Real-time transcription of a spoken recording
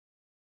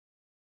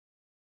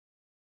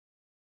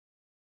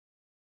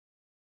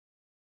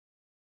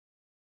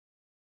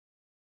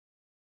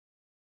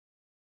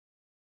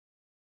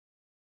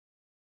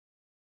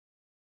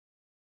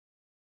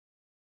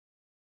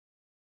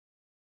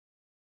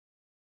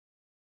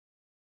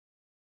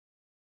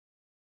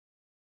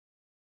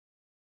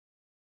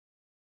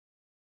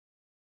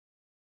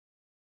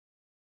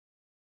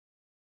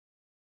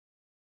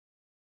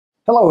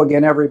Hello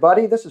again,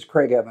 everybody. This is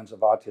Craig Evans of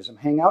Autism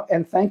Hangout,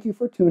 and thank you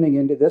for tuning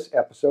into this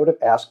episode of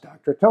Ask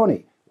Dr.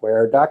 Tony,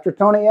 where Dr.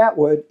 Tony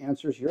Attwood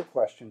answers your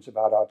questions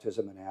about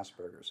autism and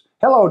Asperger's.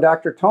 Hello,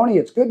 Dr. Tony.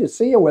 It's good to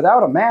see you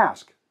without a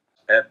mask.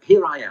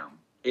 Here I am,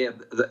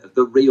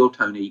 the real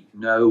Tony,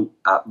 no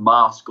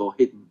mask or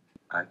hidden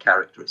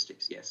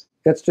characteristics, yes.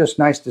 It's just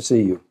nice to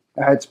see you.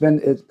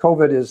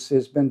 COVID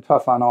has been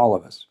tough on all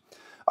of us.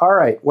 All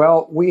right,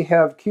 well, we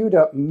have queued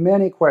up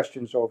many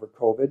questions over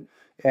COVID,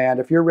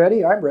 and if you're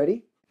ready, I'm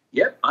ready.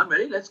 Yep, I'm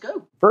ready. Let's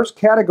go. First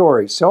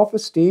category,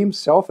 self-esteem,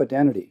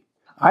 self-identity.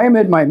 I am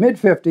in my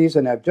mid-50s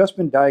and have just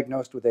been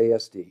diagnosed with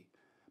ASD.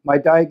 My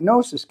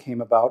diagnosis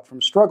came about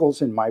from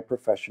struggles in my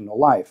professional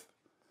life.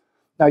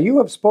 Now, you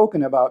have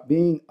spoken about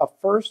being a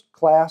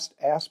first-class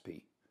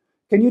Aspie.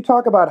 Can you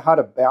talk about how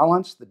to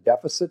balance the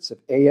deficits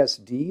of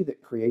ASD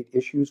that create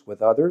issues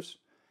with others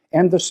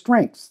and the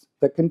strengths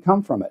that can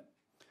come from it?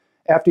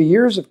 After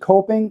years of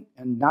coping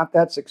and not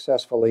that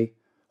successfully,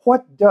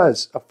 what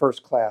does a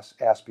first-class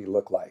Aspie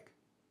look like?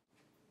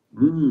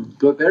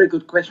 Good, very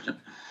good question.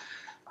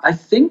 I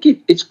think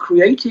it's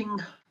creating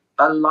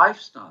a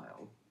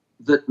lifestyle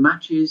that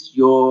matches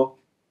your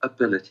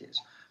abilities.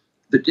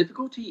 The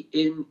difficulty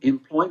in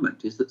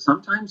employment is that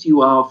sometimes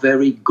you are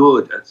very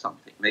good at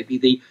something, maybe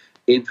the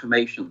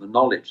information, the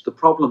knowledge, the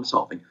problem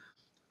solving,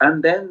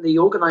 and then the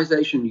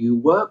organization you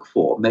work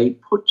for may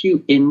put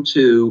you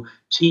into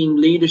team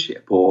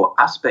leadership or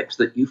aspects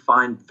that you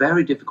find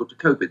very difficult to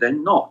cope with. They're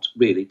not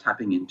really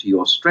tapping into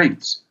your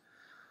strengths.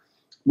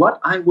 What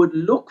I would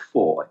look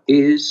for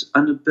is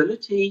an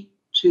ability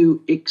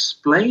to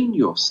explain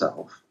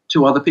yourself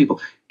to other people.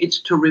 It's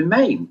to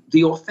remain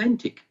the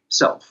authentic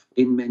self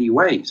in many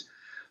ways,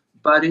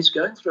 but it's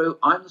going through,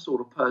 I'm the sort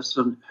of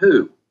person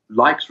who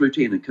likes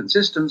routine and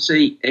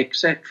consistency,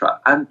 etc.,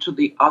 and to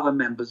the other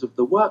members of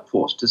the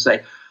workforce to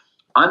say,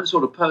 I'm the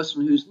sort of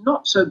person who's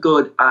not so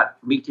good at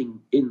meeting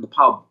in the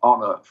pub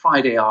on a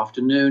Friday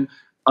afternoon.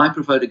 I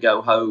prefer to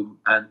go home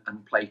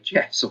and play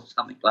chess or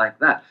something like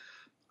that.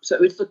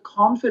 So it's the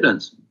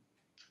confidence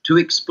to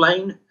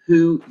explain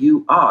who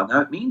you are.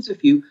 Now, it means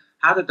if you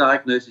had a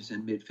diagnosis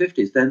in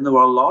mid-50s, then there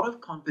were a lot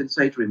of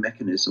compensatory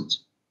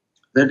mechanisms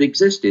that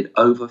existed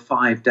over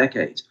 5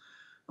 decades.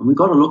 And we've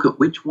got to look at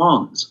which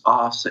ones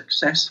are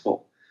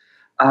successful.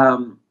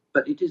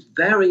 But it is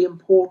very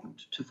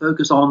important to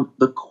focus on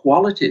the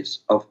qualities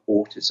of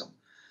autism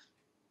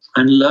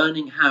and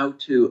learning how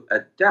to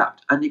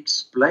adapt and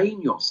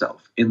explain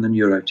yourself in the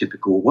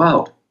neurotypical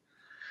world.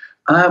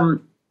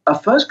 A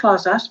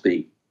first-class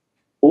Aspie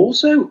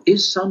also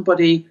is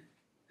somebody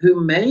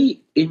who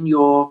may, in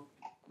your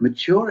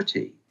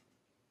maturity,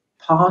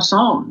 pass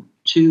on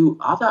to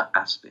other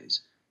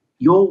Aspies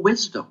your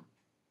wisdom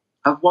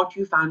of what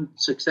you found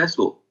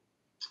successful,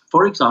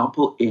 for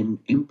example, in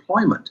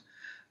employment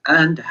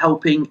and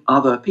helping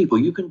other people.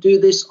 You can do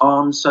this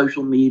on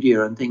social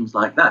media and things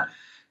like that.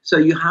 So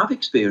you have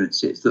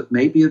experiences that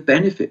may be of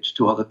benefit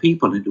to other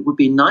people, and it would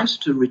be nice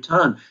to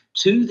return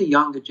to the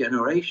younger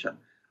generation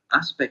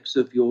aspects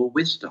of your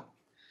wisdom.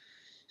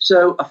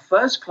 So a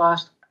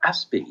first-class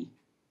Aspie,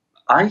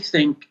 I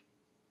think,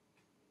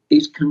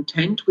 is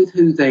content with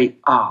who they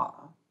are,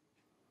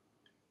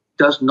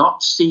 does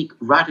not seek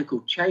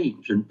radical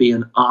change and be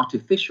an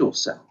artificial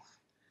self,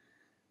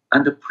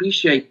 and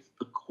appreciate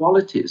the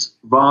qualities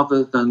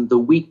rather than the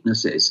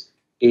weaknesses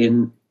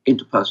in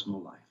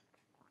interpersonal life.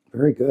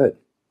 Very good.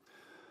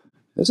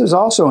 This is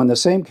also in the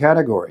same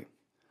category.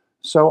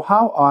 So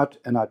how ought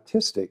an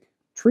autistic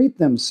treat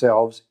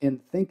themselves in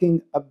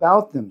thinking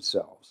about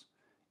themselves?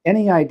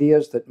 Any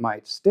ideas that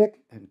might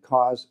stick and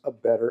cause a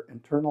better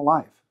internal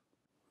life?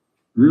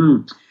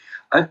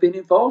 I've been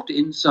involved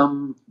in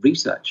some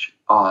research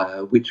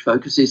which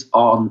focuses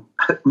on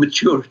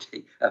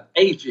maturity,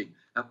 aging,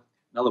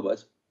 in other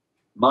words,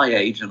 my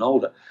age and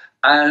older.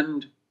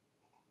 And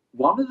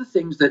one of the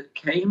things that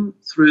came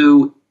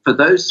through for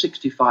those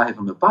 65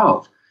 and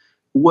above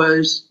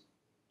was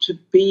to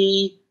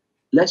be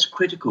less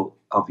critical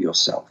of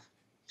yourself.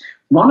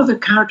 One of the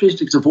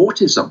characteristics of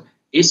autism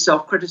is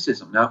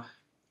self-criticism. Now,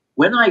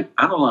 when I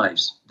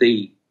analyze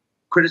the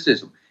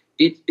criticism,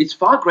 it's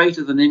far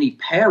greater than any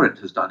parent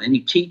has done, any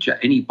teacher,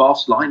 any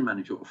boss, line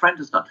manager, or friend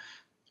has done.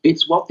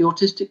 It's what the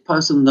autistic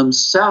person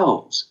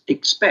themselves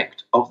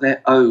expect of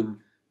their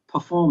own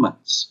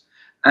performance.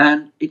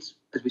 And it's,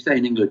 as we say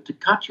in England, to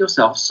cut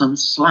yourself some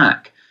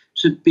slack,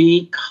 to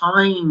be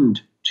kind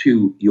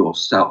to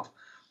yourself.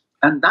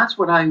 And that's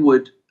what I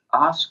would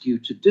ask you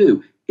to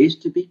do, is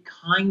to be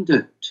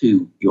kinder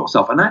to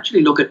yourself and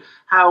actually look at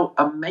how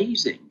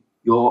amazing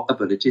your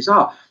abilities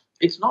are.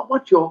 It's not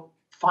what your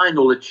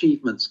final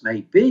achievements may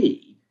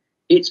be,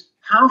 it's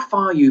how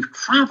far you've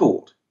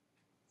traveled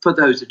for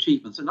those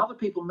achievements. And other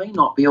people may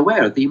not be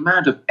aware of the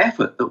amount of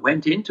effort that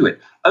went into it.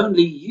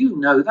 Only you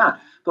know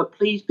that. But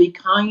please be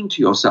kind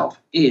to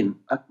yourself in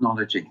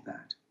acknowledging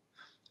that.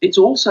 It's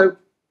also,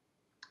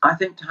 I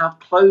think, to have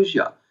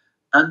closure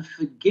and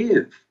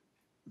forgive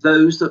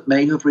those that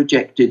may have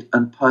rejected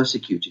and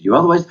persecuted you.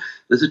 Otherwise,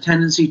 there's a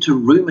tendency to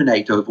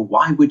ruminate over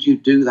why would you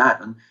do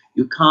that, and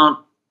you can't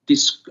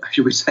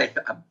should we say,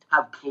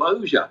 have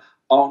closure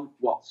on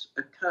what's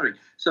occurring.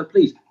 So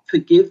please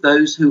forgive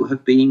those who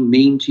have been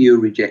mean to you,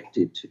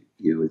 rejected to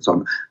you, and so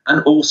on,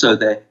 and also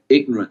their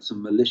ignorance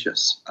and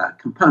malicious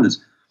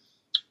components.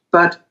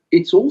 But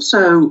it's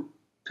also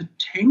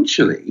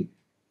potentially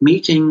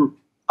meeting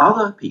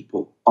other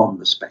people on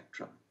the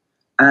spectrum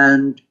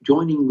and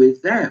joining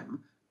with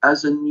them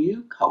as a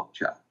new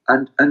culture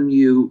and a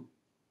new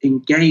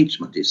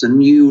engagement. It's a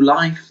new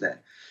life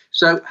there.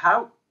 So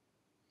how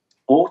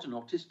ought an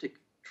autistic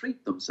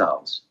treat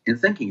themselves in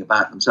thinking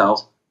about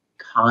themselves?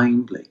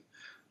 Kindly.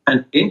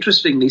 And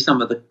interestingly,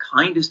 some of the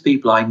kindest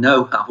people I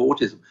know have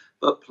autism,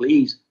 but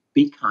please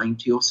be kind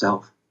to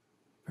yourself.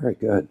 Very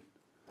good.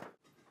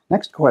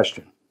 Next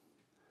question.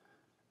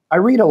 I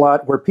read a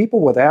lot where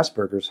people with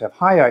Asperger's have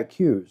high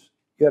IQs,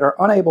 yet are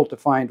unable to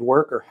find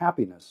work or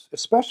happiness,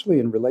 especially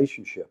in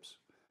relationships.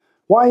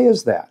 Why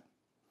is that?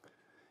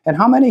 And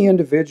how many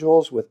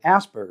individuals with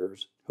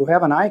Asperger's who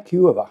have an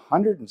IQ of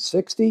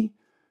 160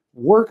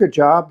 work a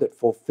job that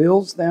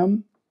fulfills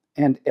them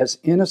and is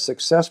in a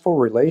successful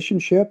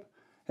relationship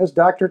has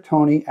Dr.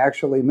 Tony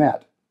actually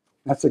met?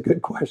 That's a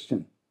good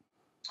question.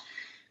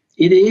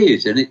 It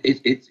is, and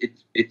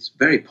it's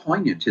very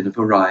poignant in a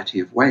variety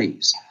of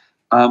ways.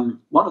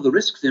 One of the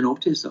risks in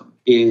autism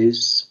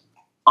is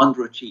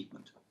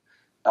underachievement.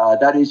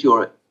 That is,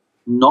 your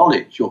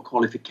knowledge, your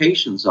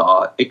qualifications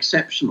are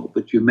exceptional,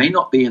 but you may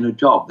not be in a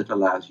job that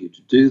allows you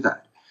to do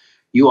that.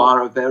 You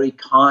are a very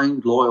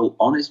kind, loyal,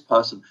 honest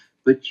person,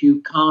 but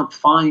you can't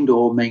find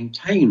or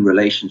maintain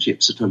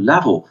relationships at a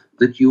level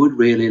that you would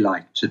really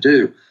like to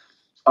do.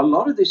 A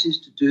lot of this is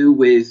to do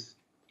with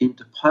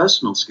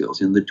interpersonal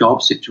skills in the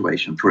job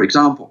situation, for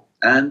example,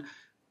 and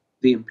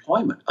the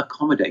employment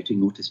accommodating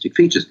autistic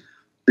features.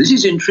 This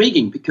is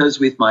intriguing because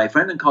with my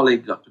friend and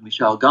colleague, Dr.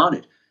 Michelle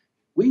Garnett,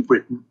 we've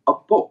written a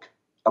book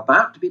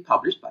about to be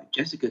published by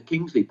Jessica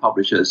Kingsley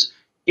Publishers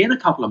in a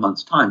couple of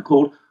months' time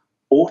called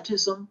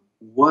Autism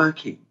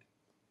Working.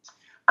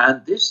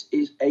 And this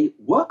is a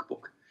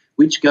workbook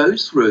which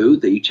goes through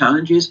the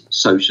challenges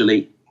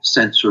socially,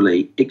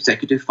 sensorily,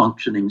 executive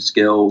functioning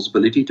skills,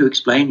 ability to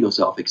explain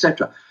yourself,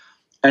 etc.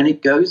 And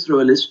it goes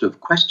through a list of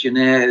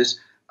questionnaires,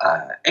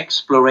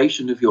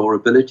 exploration of your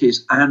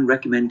abilities, and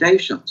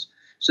recommendations.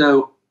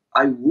 So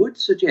I would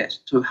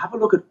suggest to have a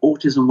look at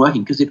Autism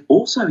Working, because it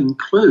also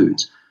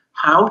includes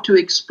how to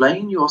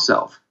explain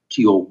yourself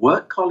to your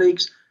work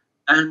colleagues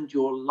and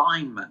your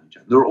line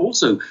manager. There are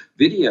also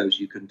videos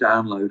you can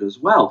download as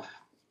well,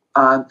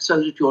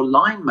 so that your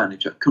line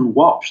manager can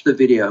watch the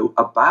video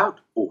about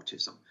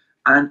autism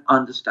and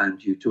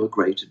understand you to a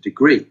greater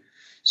degree.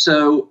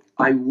 So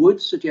I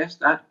would suggest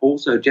that.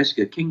 Also,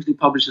 Jessica Kingsley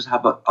Publishers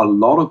have a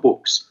lot of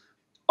books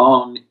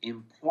on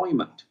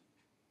employment.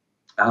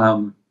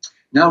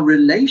 Now,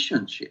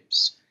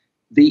 relationships.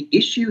 The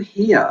issue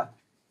here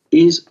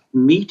is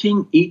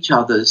meeting each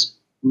other's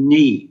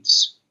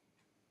needs.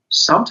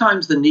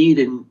 Sometimes the need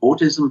in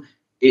autism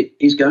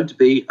is going to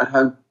be at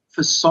home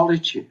for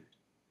solitude,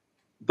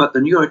 but the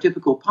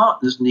neurotypical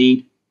partner's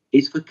need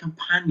is for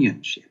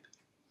companionship.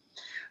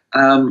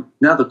 Now,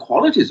 the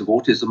qualities of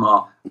autism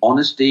are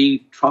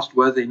honesty,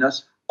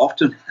 trustworthiness,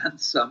 often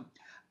handsome,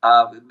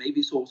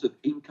 maybe source of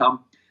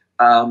income,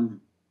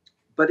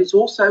 but it's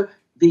also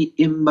the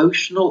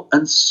emotional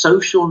and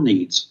social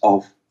needs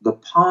of the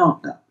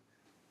partner.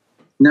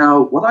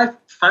 Now, what I've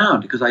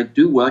found, because I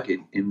do work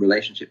in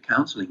relationship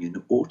counseling in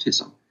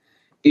autism,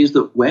 is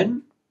that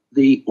when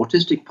the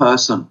autistic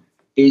person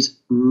is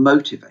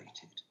motivated,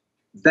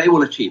 they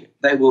will achieve it.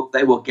 They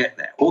will get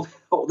there. All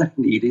they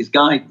need is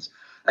guidance.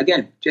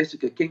 Again,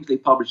 Jessica Kingsley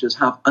Publishers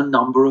have a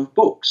number of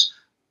books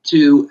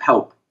to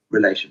help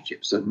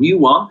relationships. A new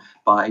one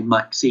by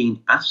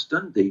Maxine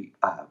Aston, the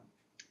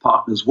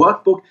Partners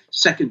Workbook,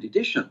 second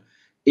edition,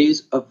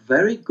 is a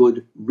very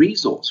good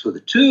resource for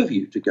the two of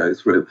you to go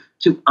through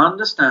to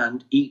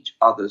understand each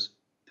other's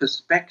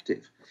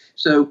perspective.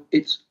 So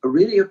it's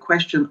really a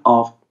question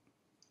of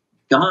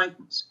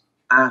guidance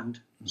and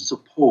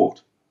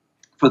support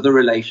for the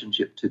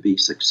relationship to be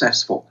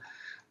successful.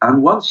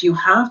 And once you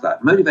have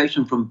that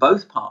motivation from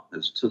both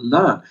partners to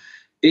learn,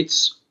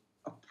 it's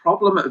a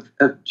problem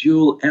of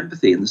dual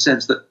empathy, in the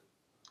sense that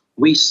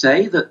we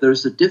say that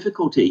there's a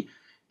difficulty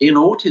in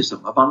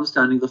autism of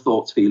understanding the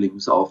thoughts,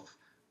 feelings of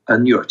a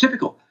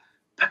neurotypical,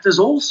 but there's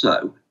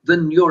also the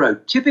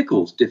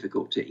neurotypical's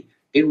difficulty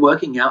in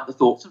working out the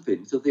thoughts and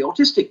feelings of the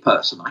autistic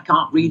person. I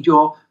can't read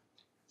your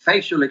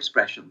facial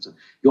expressions, and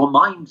your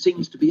mind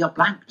seems to be a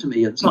blank to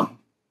me, and so on.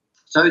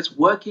 So it's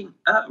working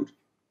out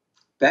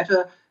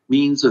better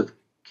means of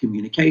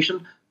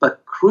communication,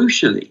 but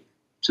crucially,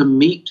 to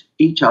meet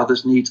each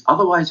other's needs.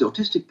 Otherwise, the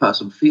autistic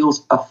person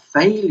feels a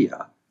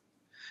failure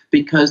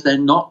because they're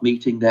not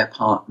meeting their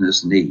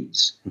partner's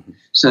needs. Mm-hmm.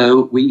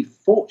 So we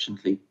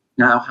fortunately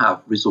now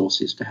have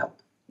resources to help.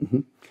 Mm-hmm.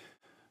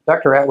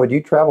 Dr. Attwood,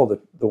 you travel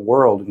the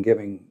world and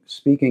giving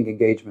speaking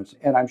engagements,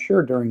 and I'm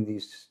sure during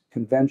these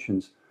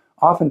conventions,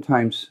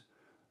 oftentimes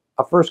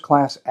a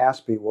first-class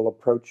Aspie will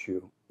approach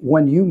you.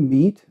 When you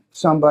meet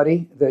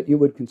somebody that you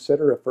would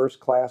consider a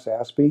first-class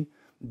Aspie,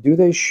 Do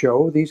they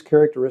show these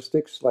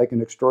characteristics like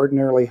an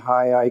extraordinarily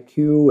high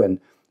IQ and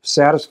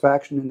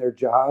satisfaction in their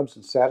jobs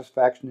and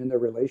satisfaction in their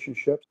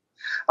relationships?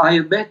 I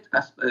have met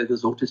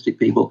Asperger's autistic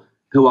people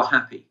who are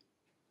happy,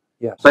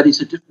 Yes. but it's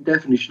a different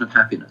definition of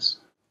happiness.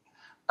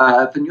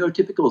 For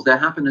neurotypicals, their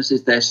happiness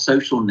is their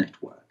social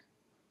network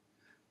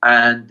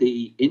and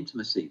the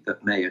intimacy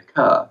that may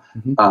occur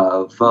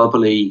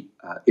verbally,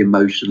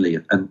 emotionally,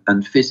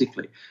 and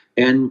physically.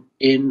 In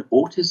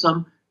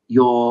autism,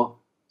 your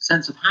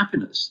sense of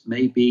happiness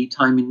may be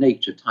time in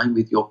nature, time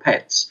with your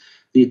pets,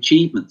 the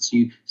achievements,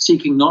 you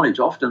seeking knowledge.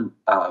 Often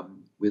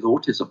with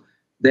autism,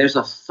 there's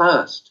a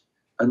thirst,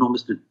 an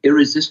almost an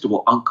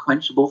irresistible,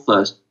 unquenchable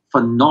thirst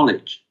for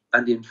knowledge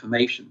and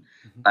information.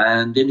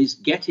 And then is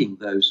getting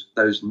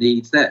those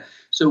needs there.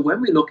 So when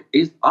we look,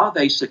 are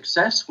they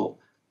successful?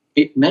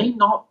 It may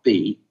not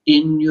be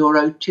in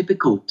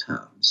neurotypical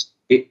terms.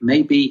 It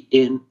may be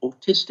in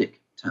autistic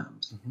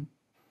terms.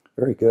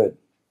 Very good.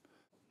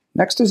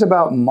 Next is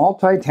about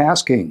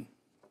multitasking.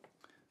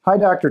 Hi,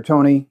 Dr.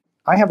 Tony.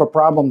 I have a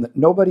problem that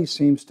nobody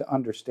seems to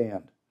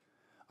understand.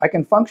 I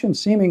can function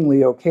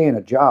seemingly okay in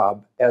a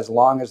job as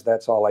long as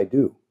that's all I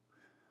do.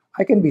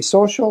 I can be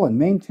social and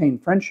maintain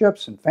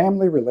friendships and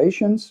family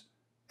relations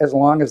as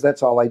long as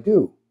that's all I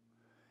do.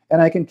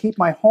 And I can keep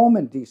my home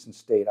in decent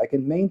state. I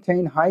can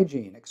maintain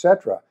hygiene,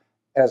 etc.,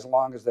 as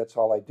long as that's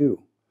all I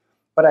do.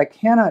 But I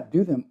cannot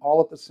do them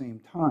all at the same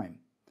time.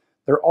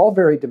 They're all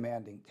very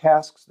demanding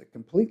tasks that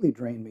completely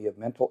drain me of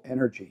mental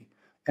energy,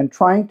 and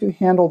trying to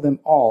handle them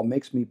all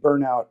makes me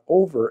burn out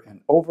over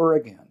and over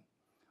again.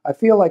 I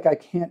feel like I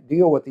can't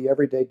deal with the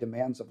everyday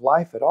demands of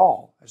life at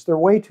all, as there are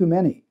way too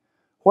many.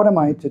 What am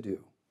I to do?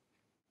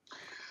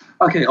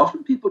 Okay,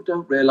 often people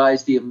don't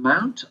realize the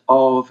amount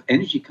of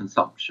energy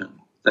consumption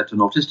that an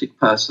autistic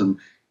person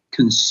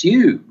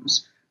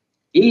consumes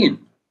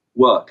in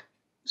work,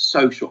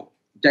 social,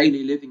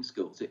 daily living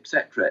skills,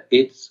 etc.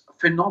 It's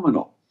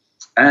phenomenal.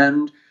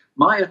 And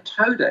Maya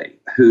Tode,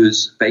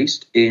 who's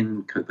based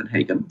in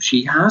Copenhagen,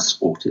 she has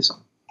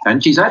autism.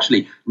 And she's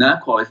actually now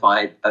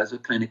qualified as a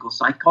clinical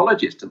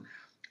psychologist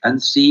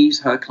and sees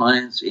her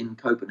clients in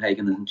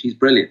Copenhagen, and she's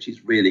brilliant.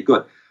 She's really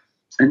good.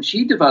 And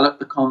she developed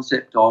the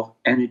concept of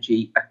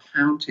energy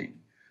accounting,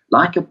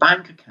 like a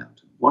bank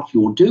account. What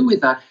you'll do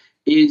with that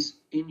is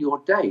in your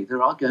day,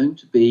 there are going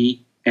to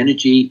be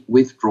energy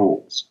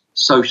withdrawals,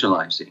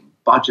 socializing,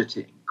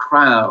 budgeting,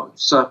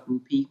 crowds,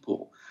 certain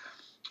people,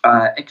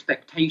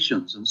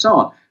 expectations, and so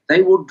on.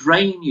 They will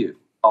drain you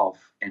of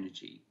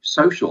energy.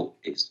 Social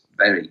is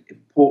very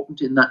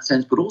important in that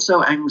sense, but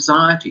also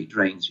anxiety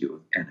drains you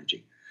of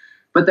energy.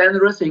 But then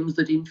there are things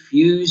that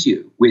infuse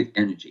you with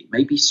energy,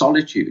 maybe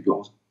solitude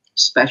or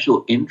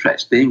special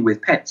interest, being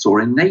with pets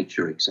or in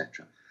nature,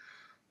 etc.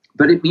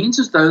 But it means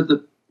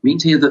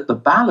here that the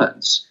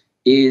balance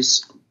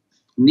is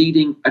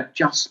needing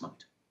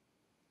adjustment.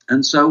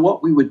 And so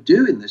what we would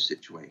do in this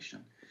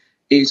situation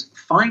is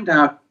find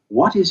out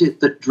what is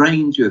it that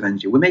drains you of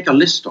energy. We make a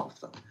list of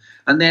them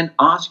and then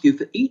ask you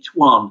for each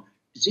one,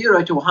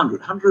 0 to 100.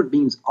 100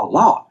 means a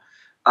lot.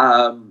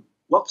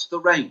 What's the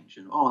range?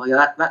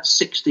 And that's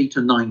 60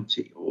 to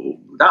 90, or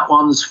that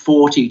one's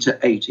 40 to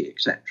 80,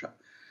 etc.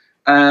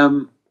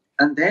 And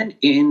then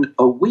in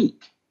a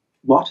week,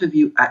 what have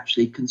you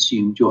actually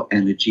consumed your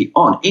energy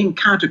on in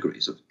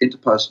categories of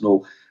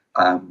interpersonal?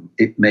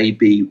 It may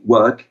be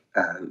work,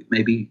 it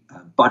may be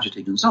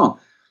budgeting and so on.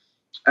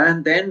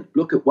 And then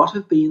look at what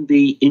have been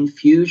the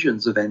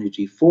infusions of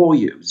energy for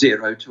you,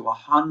 0 to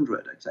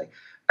 100, I'd say.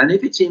 And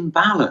if it's in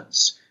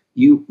balance,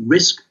 you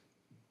risk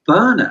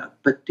burnout,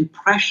 but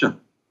depression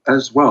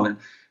as well. And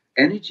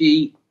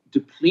energy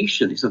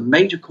depletion is a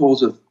major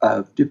cause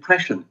of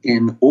depression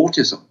in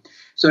autism.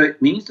 So it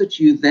means that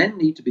you then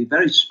need to be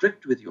very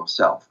strict with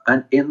yourself.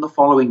 And in the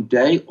following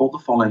day or the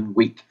following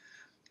week,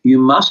 you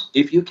must,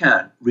 if you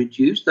can,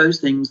 reduce those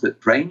things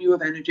that drain you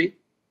of energy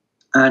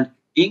and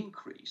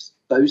increase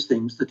those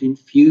things that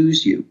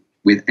infuse you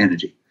with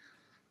energy.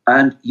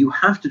 And you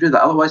have to do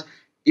that. Otherwise,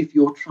 if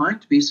you're trying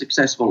to be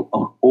successful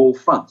on all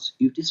fronts,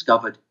 you've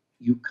discovered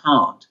you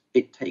can't.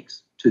 It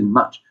takes too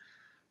much.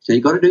 So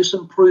you've got to do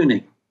some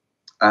pruning.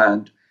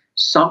 And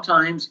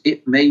sometimes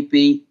it may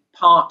be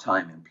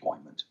part-time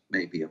employment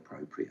may be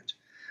appropriate.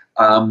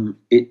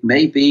 It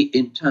may be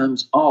in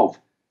terms of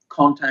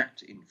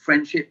contact in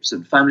friendships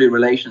and family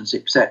relations,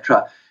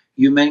 etc.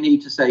 You may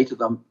need to say to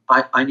them,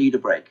 I need a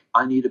break.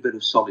 I need a bit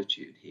of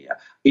solitude here.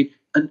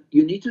 And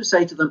you need to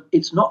say to them,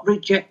 it's not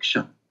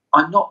rejection.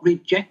 I'm not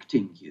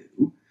rejecting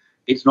you.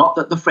 It's not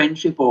that the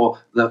friendship or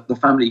the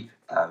family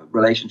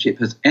relationship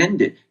has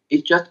ended.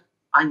 It's just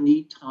I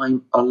need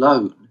time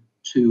alone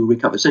to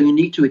recover. So you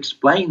need to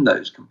explain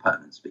those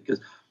components because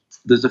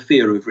there's a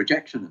fear of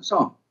rejection and so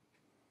on.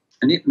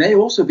 And it may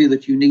also be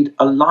that you need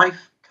a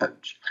life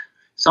coach,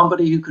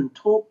 somebody who can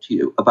talk to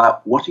you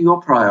about what are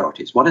your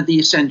priorities, what are the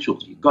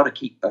essentials, you've got to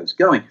keep those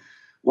going.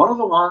 What are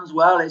the ones,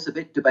 well, it's a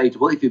bit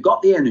debatable. If you've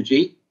got the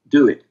energy,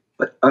 do it,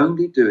 but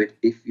only do it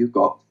if you've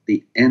got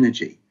the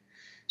energy.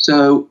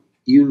 So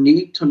you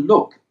need to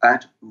look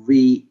at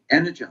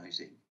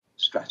re-energizing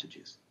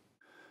strategies.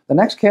 The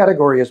next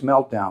category is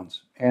meltdowns.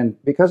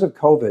 And because of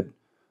COVID,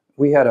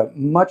 we had a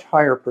much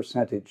higher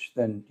percentage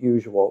than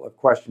usual of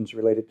questions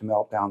related to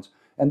meltdowns.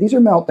 And these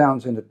are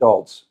meltdowns in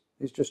adults.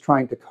 He's just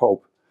trying to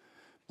cope.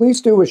 Please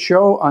do a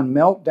show on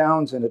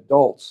meltdowns in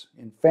adults,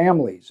 in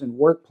families, in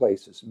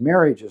workplaces,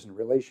 marriages, and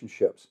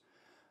relationships.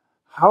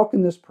 How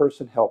can this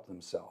person help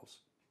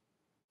themselves?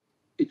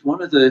 It's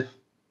one of the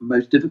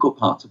most difficult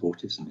parts of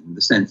autism in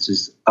the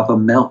senses of a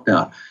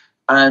meltdown.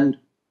 And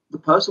the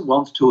person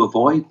wants to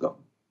avoid them,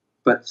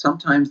 but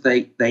sometimes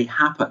they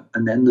happen,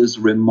 and then there's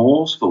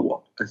remorse for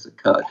what has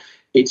occurred.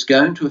 It's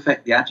going to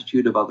affect the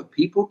attitude of other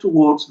people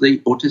towards the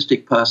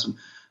autistic person.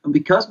 And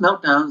because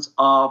meltdowns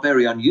are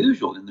very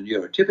unusual in the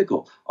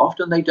neurotypical,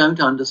 often they don't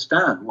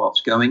understand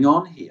what's going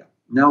on here.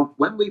 Now,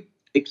 when we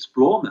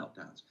explore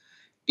meltdowns,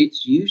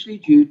 it's usually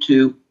due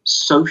to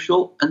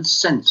social and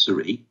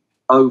sensory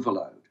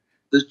overload.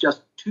 There's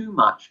just too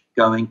much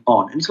going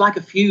on. And it's like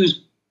a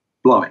fuse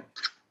blowing.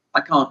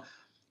 I can't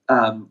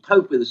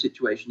cope with the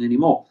situation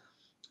anymore.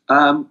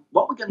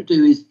 What we're going to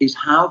do is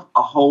have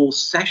a whole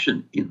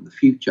session in the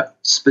future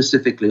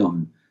specifically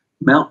on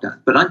meltdown.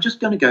 But I'm just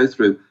going to go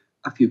through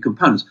a few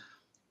components.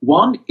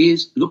 One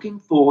is looking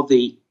for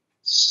the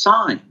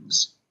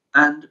signs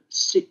and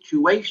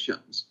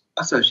situations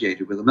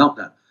associated with a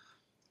meltdown.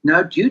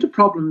 Now, due to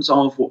problems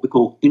of what we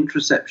call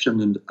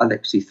introception and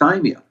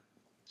alexithymia,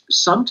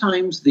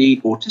 sometimes the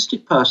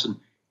autistic person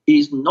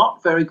is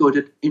not very good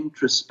at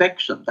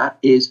introspection, that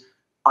is,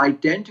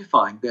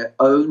 identifying their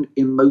own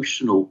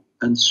emotional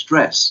and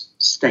stress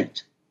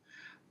state.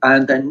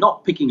 And they're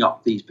not picking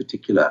up these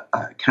particular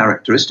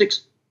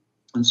characteristics.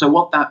 And so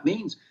what that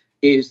means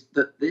is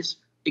that this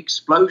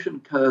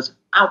explosion occurs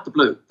out the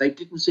blue. They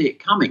didn't see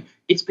it coming.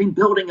 It's been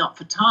building up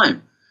for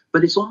time.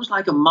 But it's almost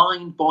like a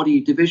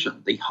mind-body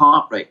division. The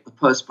heart rate, the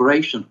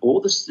perspiration, all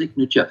the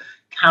signature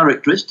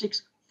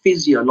characteristics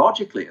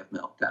physiologically of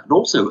meltdown,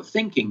 also of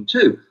thinking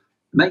too,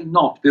 may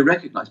not be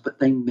recognized, but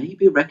they may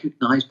be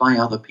recognized by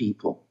other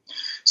people.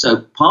 So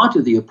part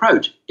of the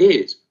approach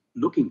is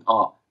looking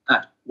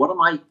at what are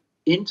my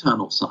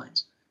internal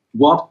signs?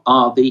 What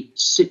are the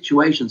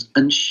situations?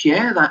 And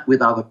share that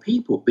with other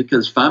people,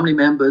 because family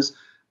members,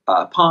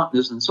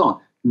 partners, and so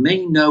on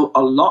may know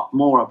a lot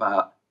more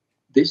about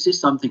this is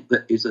something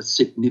that is a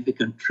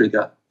significant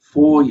trigger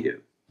for you.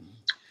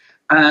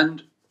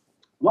 And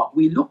what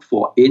we look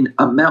for in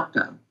a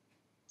meltdown,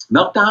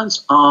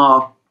 meltdowns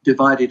are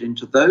divided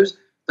into those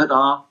that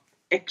are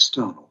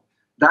external.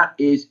 That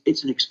is,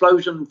 it's an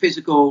explosion,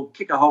 physical,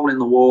 kick a hole in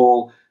the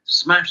wall,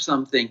 smash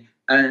something,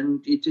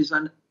 and it is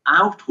an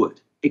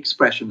outward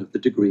expression of the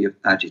degree of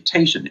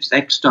agitation. It's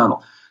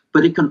external.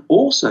 But it can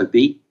also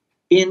be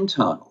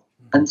internal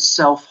and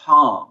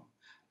self-harm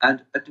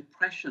and a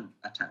depression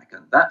attack.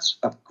 And that's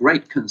of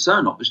great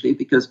concern, obviously,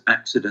 because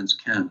accidents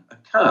can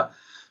occur.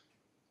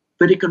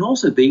 But it can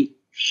also be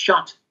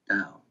shut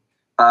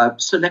down,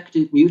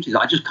 selective mutism.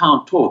 I just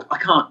can't talk. I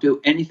can't do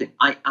anything.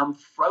 I am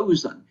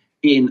frozen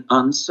in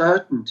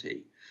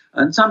uncertainty.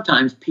 And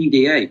sometimes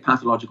PDA,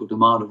 pathological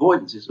demand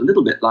avoidance, is a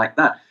little bit like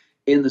that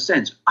in the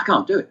sense, I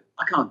can't do it.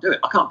 I can't do it.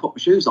 I can't put my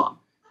shoes on.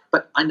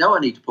 But I know I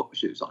need to put my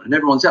shoes on. And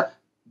everyone's out.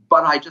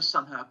 But I just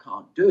somehow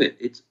can't do it.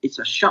 It's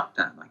a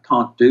shutdown. I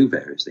can't do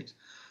various things.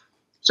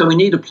 So we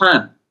need a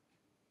plan,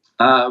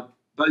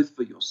 both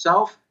for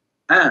yourself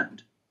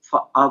and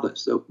for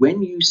others. So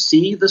when you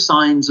see the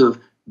signs of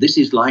this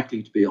is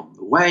likely to be on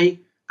the way,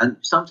 and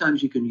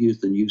sometimes you can use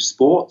the new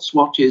sports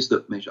watches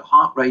that measure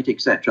heart rate,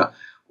 etc.,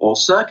 or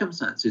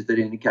circumstances that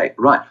indicate,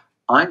 right,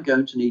 I'm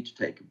going to need to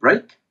take a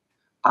break.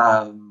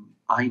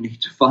 I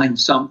need to find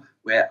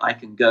somewhere I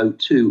can go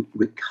to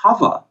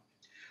recover,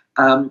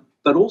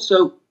 but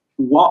also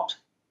what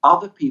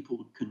other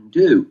people can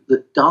do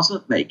that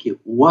doesn't make it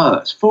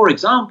worse. For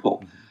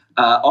example,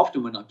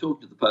 often when I'm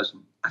talking to the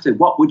person, I say,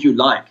 what would you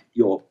like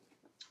your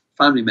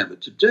family member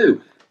to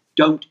do?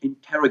 Don't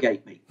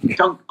interrogate me.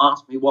 Don't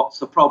ask me what's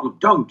the problem.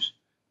 Don't.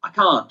 I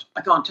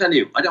can't tell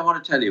you. I don't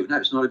want to tell you. No,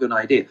 it's not a good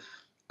idea.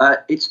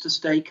 It's to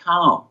stay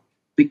calm,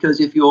 because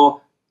if you're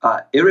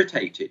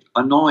irritated,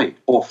 annoyed,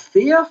 or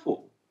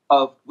fearful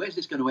of where's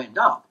this going to end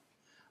up,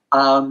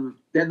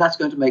 then that's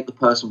going to make the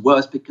person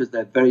worse, because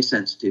they're very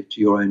sensitive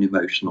to your own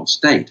emotional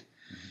state.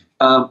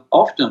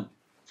 Often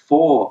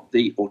for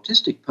the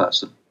autistic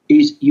person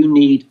is you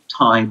need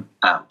time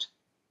out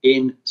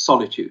in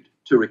solitude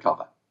to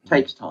recover.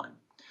 Takes time.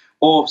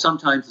 Or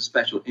sometimes the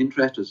special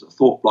interest is a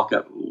thought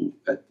blocker.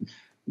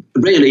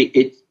 Really,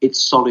 it's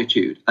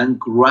solitude, and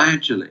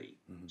gradually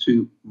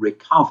to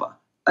recover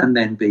and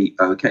then be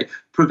okay.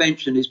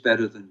 Prevention is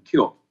better than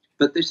cure.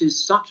 But this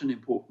is such an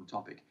important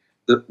topic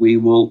that we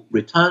will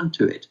return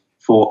to it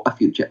for a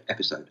future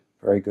episode.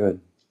 Very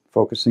good.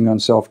 Focusing on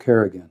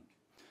self-care again.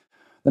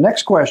 The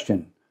next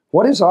question,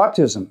 what is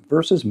autism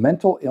versus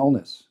mental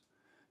illness?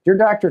 Dear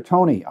Dr.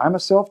 Tony, I'm a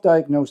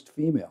self-diagnosed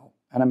female,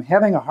 and I'm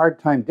having a hard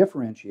time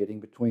differentiating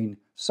between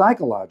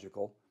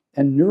psychological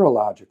and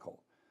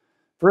neurological.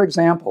 For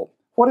example,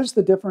 what is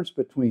the difference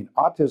between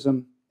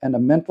autism and a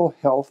mental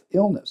health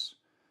illness,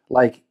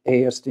 like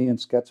ASD and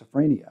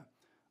schizophrenia,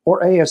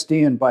 or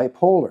ASD and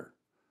bipolar,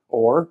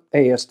 or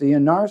ASD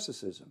and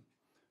narcissism,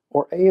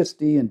 or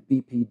ASD and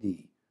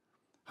BPD?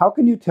 How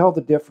can you tell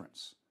the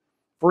difference?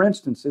 For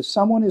instance, if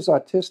someone is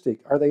autistic,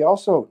 are they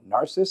also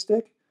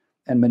narcissistic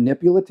and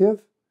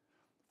manipulative?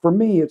 For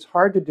me, it's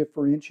hard to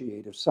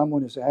differentiate if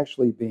someone is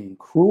actually being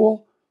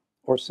cruel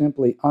or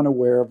simply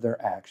unaware of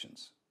their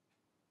actions.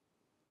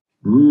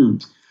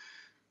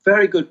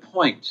 Very good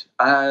point.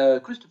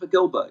 Christopher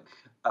Ginsberg,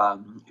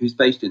 who's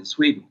based in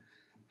Sweden,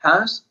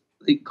 has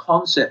the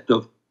concept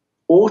of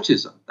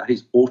autism, that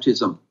is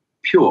autism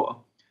pure,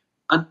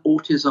 and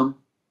autism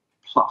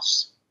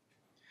plus.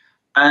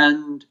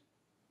 And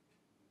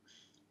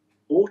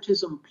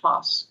autism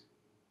plus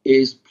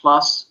is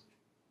plus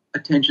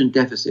attention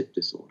deficit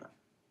disorder,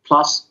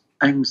 plus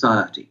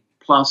anxiety,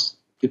 plus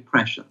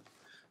depression,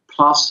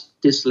 plus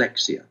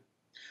dyslexia,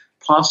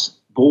 plus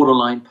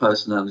borderline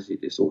personality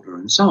disorder,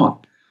 and so on.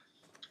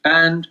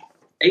 And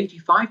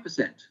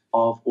 85%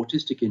 of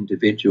autistic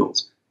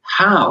individuals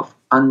have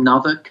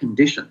another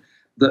condition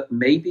that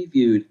may be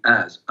viewed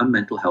as a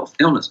mental health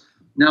illness.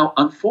 Now,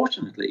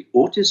 unfortunately,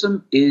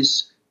 autism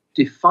is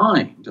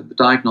defined, and the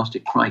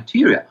diagnostic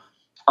criteria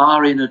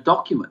are in a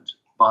document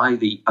by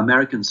the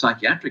American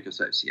Psychiatric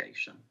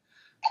Association,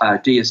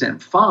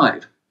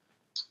 DSM-5,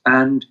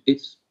 and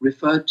it's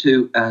referred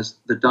to as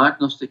the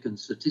Diagnostic and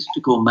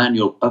Statistical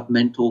Manual of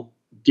Mental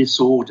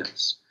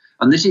Disorders.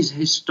 And this is a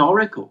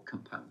historical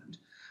component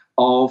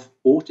of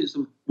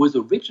autism, was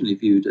originally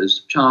viewed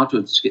as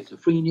childhood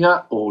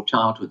schizophrenia or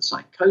childhood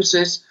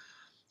psychosis,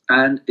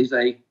 and is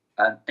an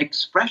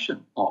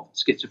expression of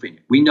schizophrenia.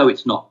 We know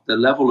it's not. The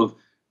level of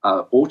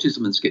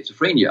autism and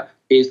schizophrenia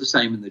is the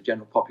same in the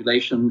general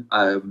population,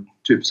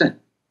 2%.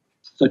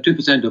 So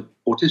 2% of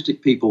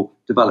autistic people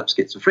develop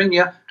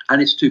schizophrenia,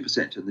 and it's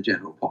 2% in the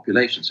general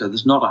population. So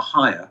there's not a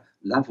higher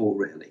level,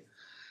 really.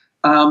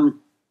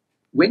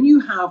 When you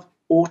have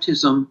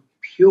autism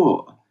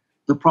pure,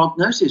 the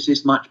prognosis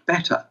is much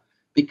better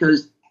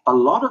because a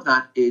lot of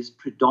that is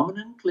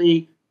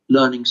predominantly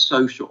learning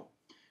social.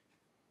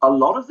 A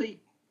lot of the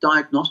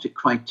diagnostic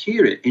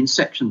criteria in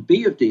section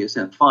B of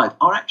DSM-5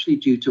 are actually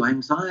due to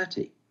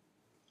anxiety,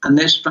 and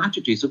their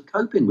strategies of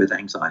coping with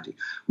anxiety,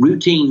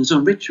 routines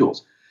and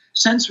rituals.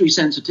 Sensory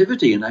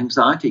sensitivity and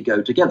anxiety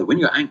go together. When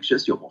you're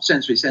anxious, you're more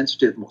sensory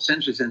sensitive,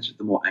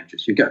 the more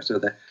anxious you go. So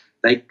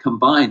they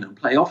combine and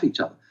play off each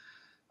other.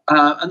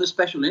 And the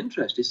special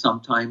interest is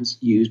sometimes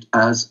used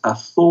as a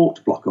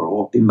thought blocker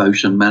or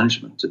emotion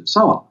management and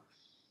so on.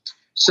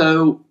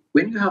 So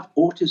when you have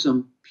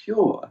autism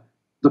pure,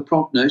 the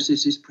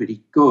prognosis is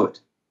pretty good.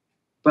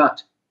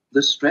 But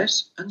the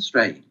stress and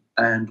strain,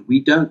 and we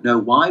don't know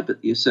why,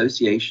 but the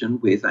association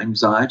with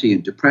anxiety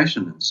and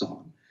depression and so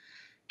on,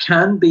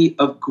 can be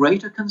of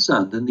greater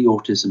concern than the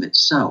autism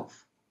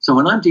itself. So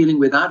when I'm dealing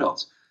with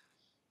adults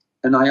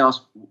and I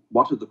ask,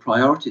 what are the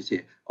priorities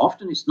here?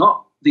 Often it's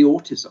not the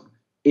autism,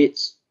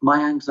 it's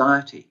my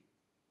anxiety,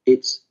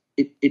 it's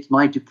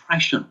my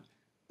depression.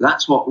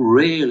 That's what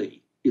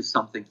really is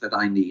something that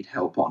I need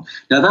help on.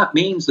 Now, that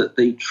means that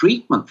the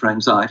treatment for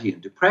anxiety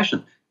and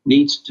depression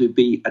needs to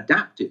be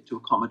adapted to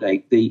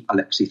accommodate the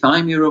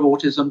alexithymia of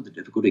autism, the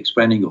difficulty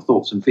expressing your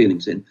thoughts and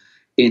feelings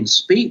in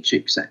speech,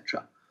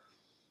 etc.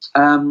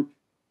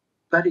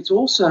 But it's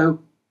also,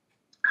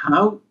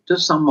 how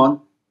does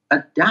someone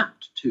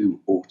adapt to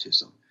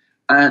autism?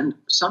 And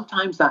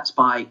sometimes that's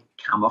by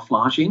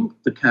camouflaging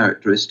the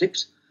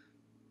characteristics.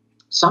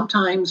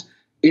 Sometimes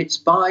it's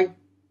by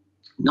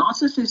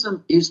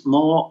narcissism is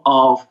more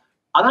of,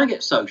 I don't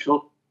get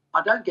social,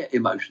 I don't get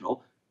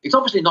emotional. It's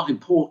obviously not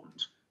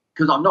important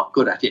because I'm not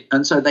good at it.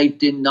 And so they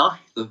deny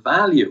the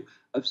value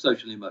of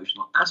social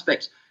emotional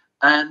aspects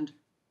and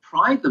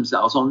pride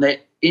themselves on their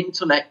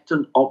intellect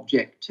and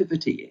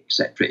objectivity,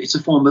 etc. It's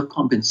a form of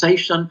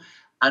compensation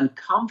and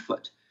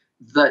comfort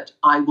that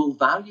I will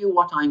value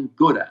what I'm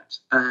good at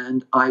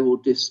and I will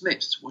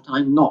dismiss what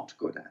I'm not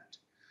good at.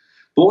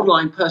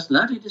 Borderline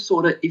personality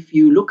disorder, if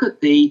you look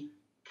at the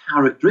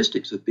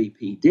characteristics of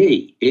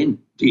BPD in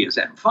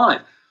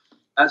DSM-5,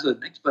 as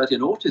an expert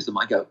in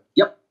autism, I go,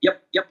 yep.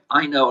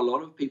 I know a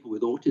lot of people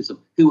with autism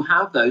who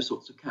have those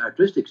sorts of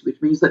characteristics,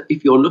 which means that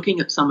if you're looking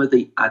at some of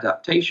the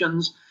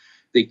adaptations,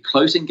 the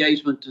close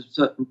engagement to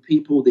certain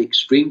people, the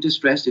extreme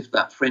distress if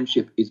that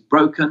friendship is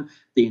broken,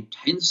 the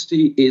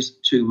intensity is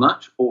too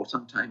much or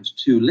sometimes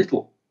too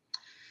little.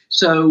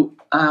 So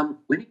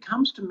when it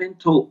comes to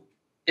mental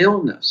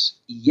illness,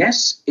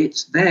 yes,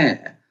 it's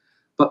there,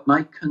 but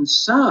my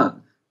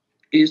concern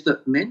is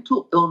that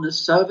mental illness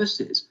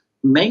services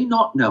may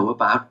not know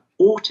about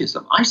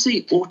autism. I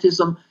see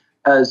autism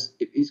as,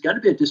 it's going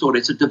to be a disorder,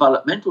 it's a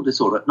developmental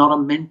disorder, not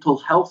a mental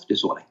health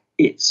disorder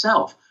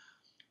itself.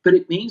 But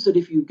it means that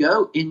if you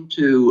go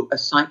into a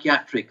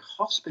psychiatric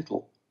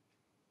hospital,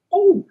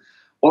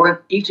 or an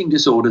eating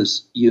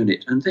disorders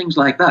unit and things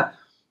like that,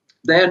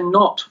 they're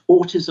not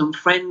autism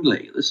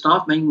friendly. The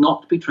staff may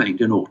not be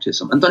trained in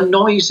autism. And the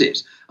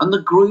noises and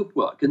the group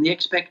work and the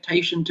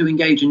expectation to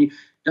engage, and you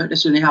don't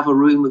necessarily have a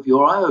room of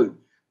your own.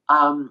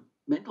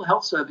 Mental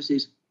health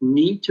services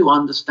need to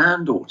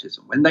understand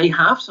autism. When they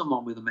have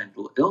someone with a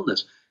mental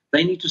illness,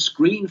 they need to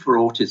screen for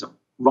autism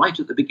right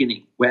at the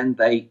beginning when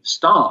they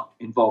start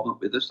involvement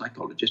with a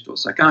psychologist or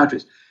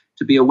psychiatrist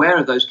to be aware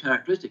of those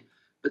characteristics,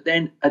 but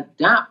then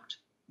adapt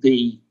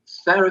the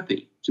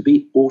therapy to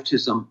be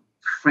autism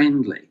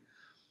friendly.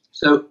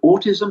 So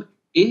autism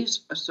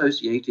is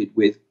associated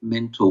with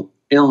mental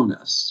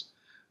illness,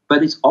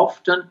 but it's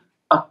often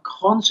a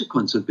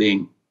consequence of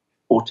being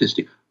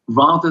autistic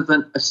rather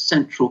than a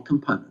central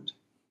component.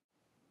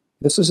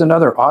 This is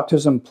another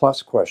Autism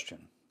Plus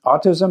question.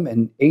 Autism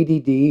and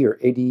ADD or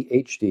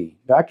ADHD.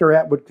 Dr.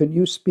 Attwood, can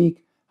you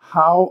speak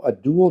how a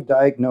dual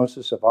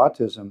diagnosis of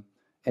autism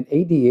and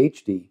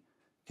ADHD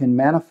can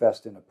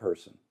manifest in a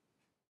person?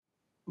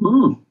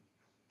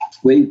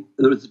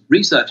 There is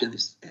research in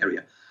this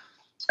area.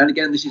 And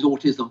again, this is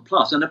Autism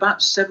Plus. And about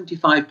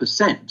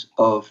 75%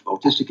 of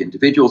autistic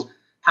individuals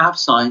have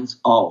signs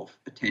of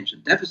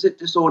attention deficit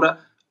disorder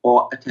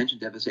or attention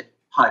deficit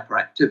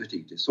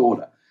hyperactivity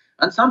disorder.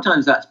 And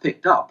sometimes that's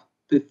picked up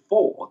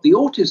before the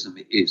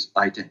autism is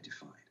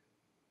identified.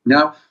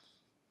 Now,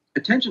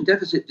 attention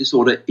deficit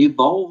disorder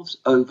evolves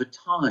over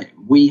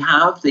time. We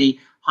have the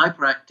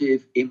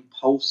hyperactive,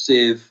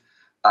 impulsive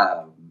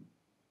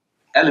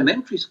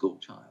elementary school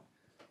child,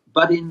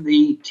 but in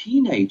the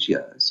teenage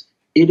years,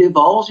 it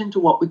evolves into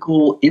what we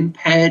call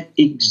impaired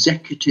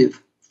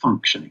executive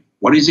functioning.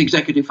 What is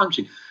executive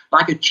functioning?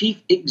 Like a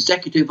chief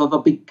executive of a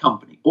big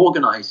company,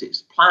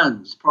 organizes,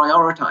 plans,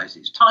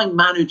 prioritizes, time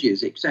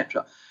manages,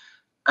 etc.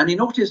 And in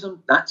autism,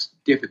 that's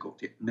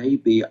difficult. It may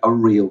be a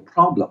real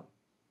problem.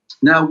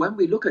 Now, when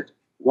we look at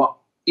what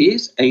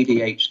is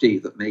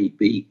ADHD that may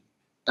be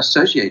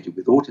associated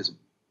with autism,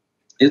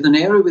 is an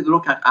area we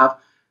look at of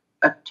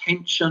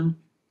attention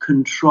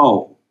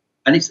control.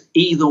 And it's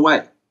either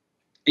way.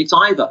 It's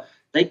either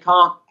they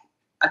can't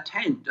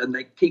attend and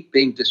they keep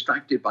being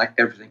distracted by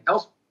everything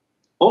else,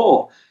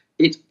 or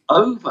it's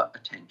over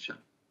attention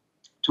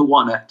to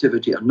one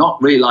activity and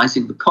not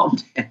realizing the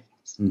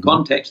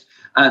context.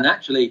 And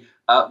actually,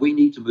 we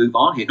need to move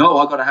on here. No,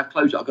 I've got to have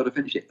closure. I've got to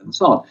finish it, and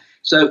so on.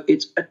 So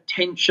it's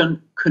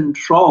attention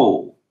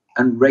control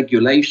and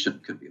regulation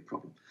can be a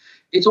problem.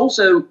 It's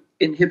also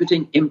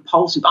inhibiting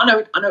impulsive. I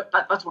know,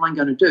 that's what I'm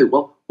going to do.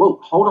 Well,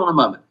 hold on a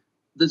moment.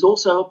 There's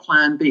also a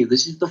plan B.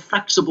 This is the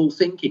flexible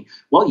thinking.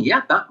 Well,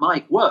 yeah, that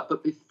might work.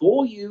 But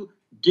before you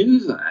do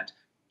that,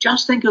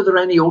 just think, are there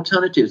any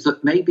alternatives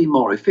that may be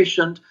more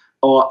efficient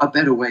or a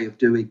better way of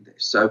doing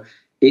this? So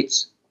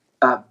it's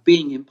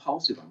being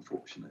impulsive,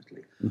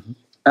 unfortunately.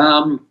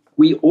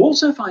 We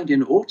also find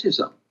in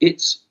autism,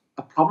 it's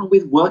a problem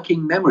with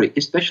working memory,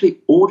 especially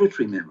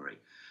auditory memory.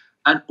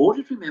 And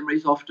auditory memory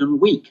is often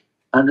weak.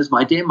 And as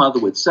my dear mother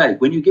would say,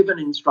 when you give an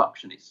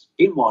instruction, it's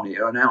in one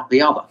ear and out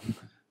the other.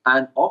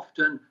 And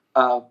often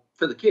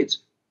for the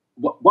kids,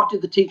 what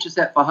did the teacher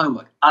set for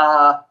homework?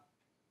 I've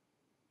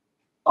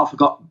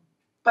forgotten.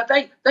 But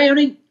they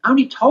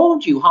only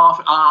told you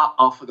half,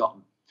 I've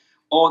forgotten.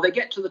 Or they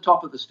get to the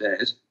top of the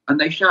stairs and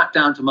they shout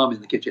down to Mum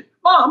in the kitchen,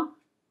 Mum,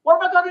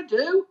 what have I got to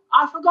do?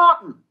 I've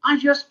forgotten. I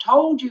just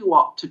told you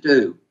what to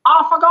do.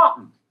 I've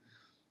forgotten.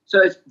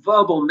 So it's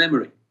verbal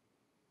memory.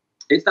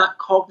 It's that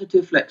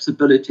cognitive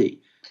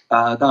flexibility,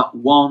 that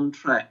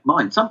one-track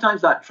mind.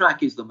 Sometimes that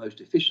track is the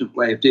most efficient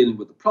way of dealing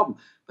with the problem,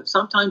 but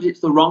sometimes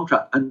it's the wrong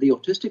track. And the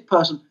autistic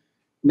person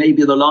may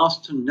be the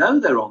last to know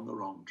they're on the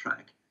wrong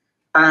track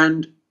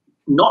and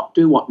not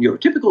do what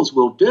neurotypicals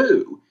will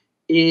do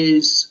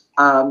is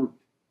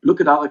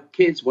look at other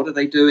kids. What are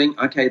they doing?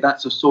 Okay,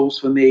 that's a source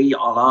for me.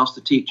 I'll ask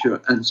the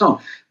teacher and so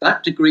on.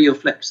 That degree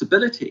of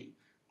flexibility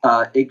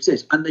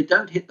exists, and they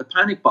don't hit the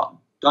panic button,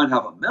 don't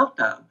have a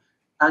meltdown.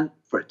 And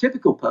for a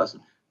typical person,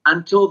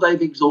 until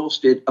they've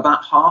exhausted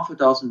about half a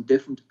dozen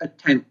different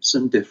attempts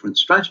and different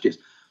strategies.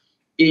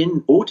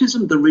 In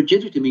autism, the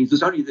rigidity means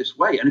there's only this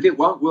way, and if it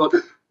won't work,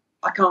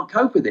 I can't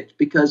cope with it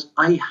because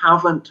I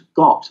haven't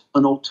got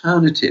an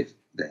alternative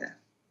there.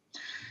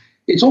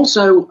 It's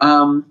also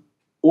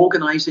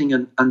organizing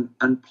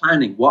and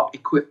planning. What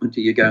equipment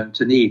are you going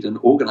to need? And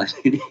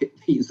organizing it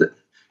means that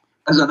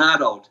as an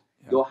adult,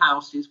 your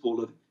house is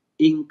full of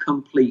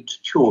incomplete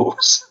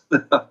chores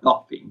that have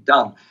not been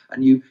done.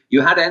 And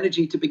you had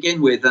energy to begin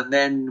with, and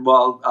then,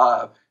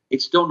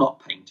 it's still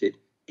not painted,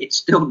 it's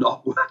still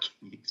not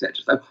working, etc.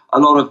 So a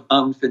lot of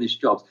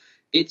unfinished jobs.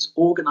 It's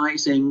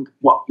organizing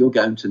what you're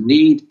going to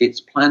need. It's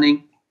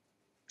planning.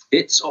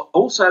 It's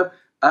also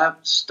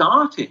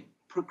starting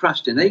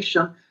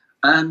procrastination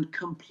and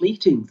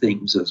completing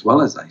things as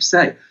well, as I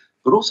say,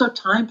 but also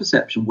time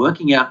perception,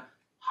 working out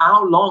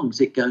how long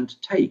is it going to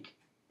take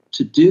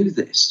to do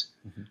this.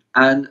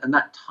 And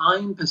that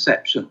time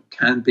perception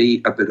can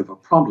be a bit of a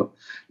problem.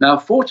 Now,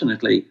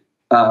 fortunately,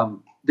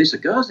 this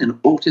occurs in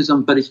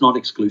autism, but it's not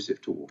exclusive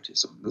to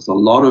autism. There's a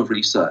lot of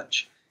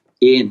research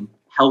in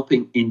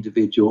helping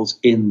individuals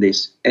in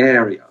this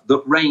area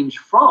that range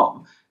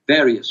from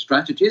various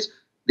strategies,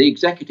 the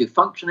executive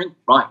functioning,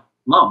 right,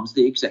 Mum's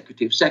the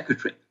executive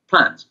secretary,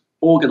 plans,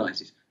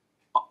 organizes.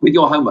 With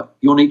your homework,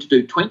 you'll need to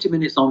do 20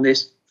 minutes on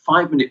this,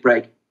 5-minute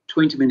break,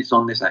 20 minutes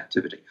on this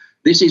activity.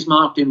 This is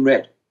marked in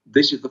red.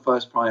 This is the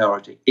first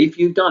priority. If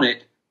you've done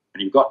it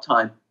and you've got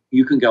time,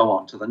 you can go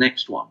on to the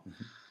next one.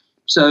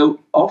 So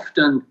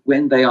often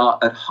when they are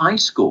at high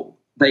school,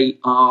 they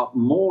are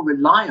more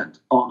reliant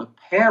on a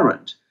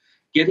parent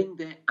getting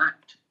their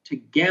act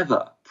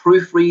together,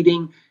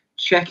 proofreading,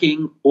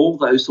 checking, all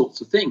those sorts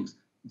of things,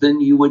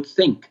 than you would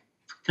think,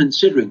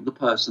 considering the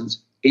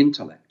person's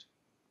intellect.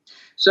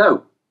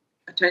 So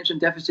attention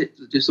deficit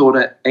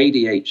disorder,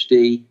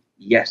 ADHD,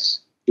 yes,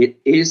 it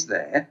is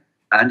there,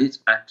 and it's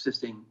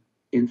accessing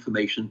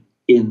information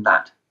in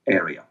that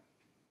area.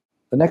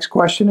 The next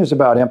question is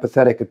about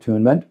empathetic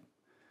attunement.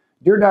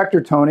 Dear Dr.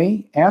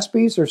 Tony,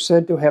 Aspies are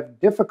said to have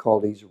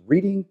difficulties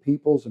reading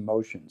people's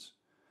emotions.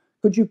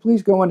 Could you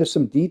please go into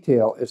some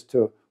detail as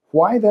to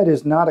why that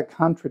is not a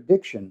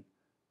contradiction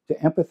to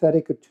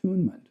empathetic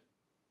attunement?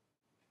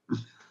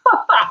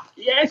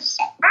 Yes.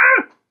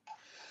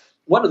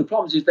 One of the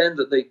problems is then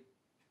that the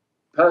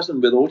person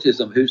with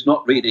autism who's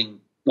not reading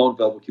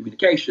nonverbal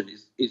communication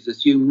is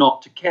assumed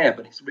not to care,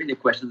 but it's really a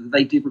question that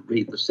they didn't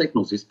read the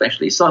signals,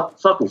 especially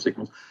subtle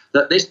signals,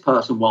 that this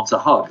person wants a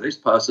hug, this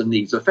person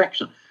needs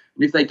affection.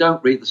 And if they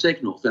don't read the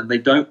signals, then they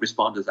don't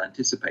respond as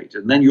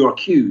anticipated, and then you're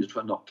accused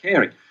for not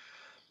caring.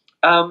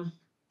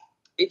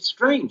 It's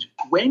strange.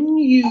 When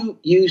you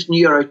use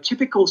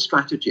neurotypical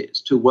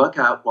strategies to work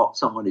out what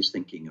someone is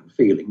thinking and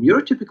feeling,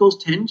 neurotypicals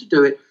tend to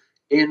do it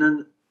in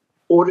an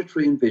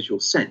auditory and visual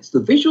sense.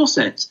 The visual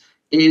sense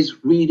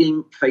is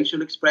reading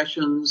facial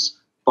expressions,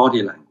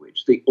 body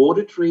language. The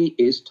auditory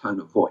is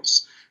tone of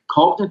voice.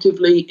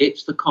 Cognitively,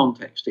 it's the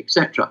context,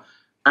 etc.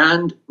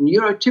 And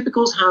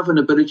neurotypicals have an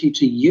ability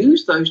to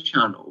use those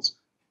channels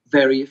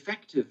very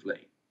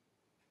effectively.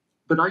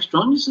 But I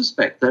strongly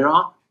suspect there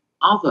are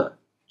other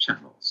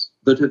channels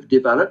that have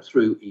developed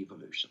through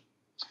evolution.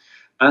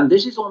 And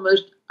this is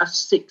almost a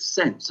sixth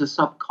sense, a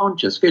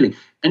subconscious feeling.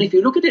 And if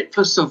you look at it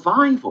for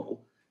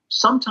survival,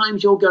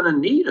 sometimes you're going to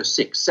need a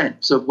sixth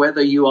sense of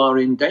whether you are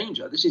in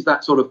danger. This is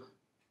that sort of,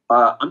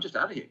 I'm just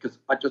out of here because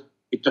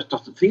it just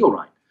doesn't feel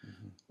right.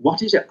 Mm-hmm.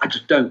 What is it? I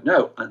just don't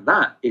know. And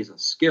that is a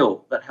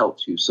skill that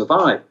helps you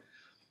survive.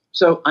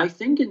 So I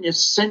think in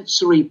this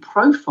sensory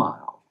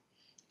profile,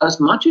 as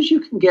much as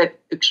you can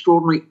get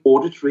extraordinary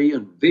auditory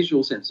and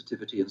visual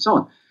sensitivity and so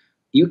on,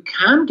 you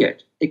can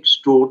get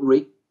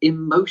extraordinary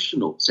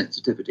emotional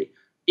sensitivity,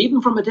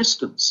 even from a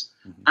distance.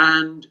 Mm-hmm.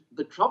 And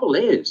the trouble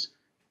is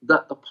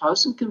that the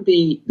person can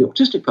be, the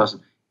autistic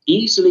person,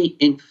 easily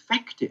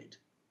infected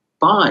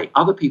by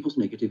other people's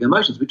negative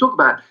emotions. We talk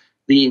about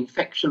the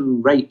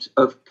infection rate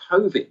of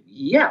COVID.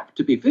 Yeah,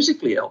 to be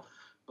physically ill,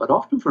 but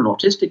often for an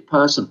autistic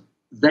person,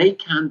 they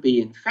can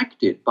be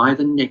infected by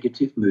the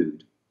negative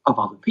mood of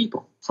other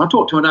people. So I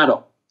talk to an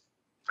adult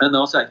and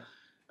I'll say,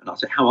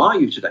 how are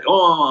you today?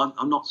 Oh,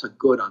 I'm not so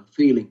good. I'm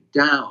feeling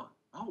down.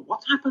 Oh,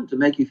 what's happened to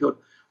make you feel?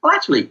 Well,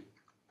 actually,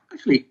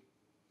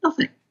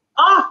 nothing.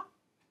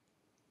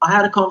 I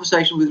had a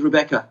conversation with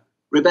Rebecca.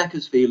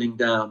 Rebecca's feeling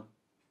down.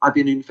 I've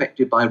been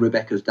infected by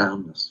Rebecca's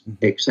downness,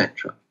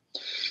 etc.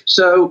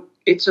 So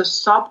it's a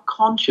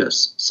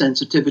subconscious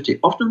sensitivity.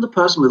 Often the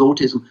person with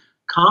autism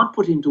can't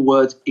put into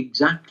words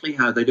exactly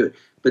how they do it,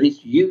 but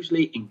it's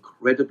usually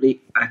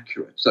incredibly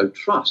accurate. So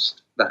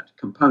trust that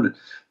component.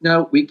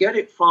 Now, we get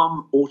it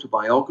from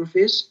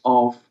autobiographies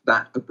of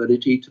that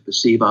ability to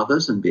perceive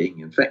others and being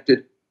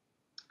infected,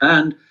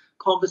 and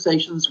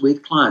conversations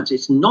with clients.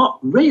 It's not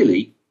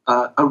really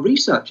a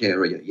research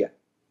area yet,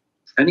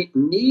 and it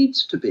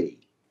needs to be.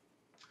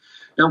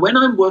 Now, when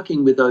I'm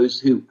working with those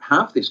who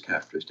have this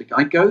characteristic,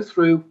 I go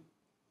through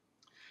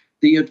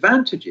the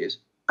advantages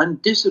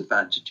and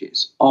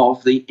disadvantages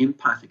of the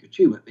empathic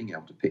attunement, being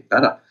able to pick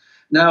that up.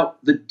 Now,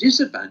 the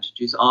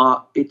disadvantages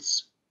are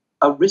it's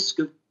a risk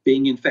of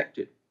being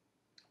infected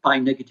by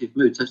negative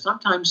mood. So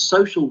sometimes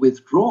social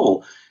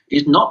withdrawal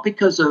is not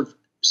because of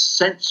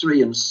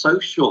sensory and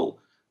social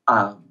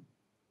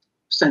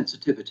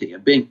sensitivity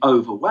and being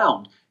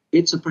overwhelmed.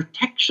 It's a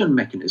protection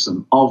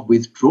mechanism of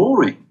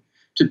withdrawing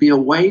to be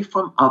away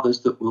from others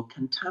that will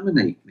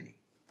contaminate me.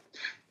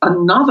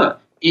 Another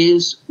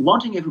is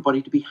wanting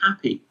everybody to be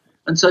happy.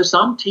 And so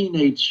some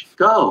teenage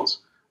girls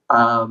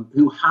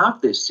who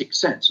have this sixth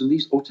sense, and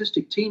these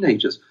autistic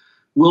teenagers,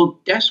 will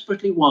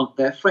desperately want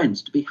their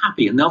friends to be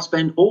happy. And they'll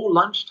spend all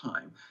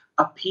lunchtime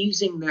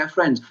appeasing their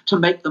friends to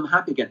make them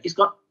happy again. It's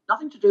got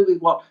nothing to do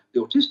with what the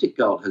autistic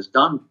girl has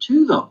done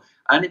to them.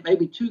 And it may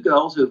be two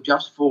girls who have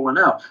just fallen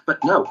out.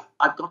 But no,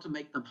 I've got to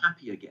make them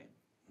happy again.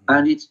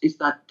 And it's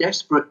that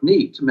desperate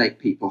need to make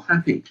people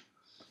happy.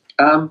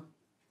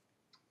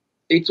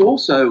 It's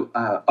also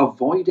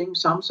avoiding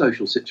some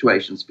social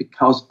situations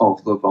because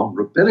of the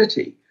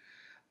vulnerability.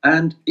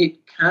 And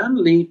it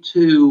can lead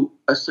to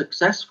a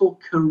successful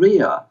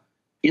career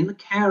in the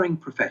caring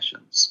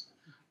professions.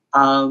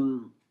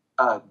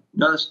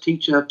 Nurse,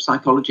 teacher,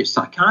 psychologist,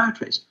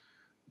 psychiatrist.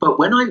 But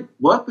when I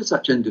work with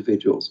such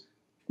individuals,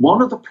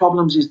 one of the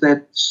problems is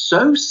they're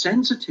so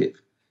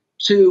sensitive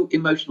to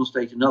emotional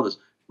state in others,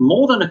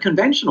 more than a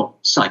conventional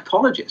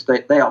psychologist.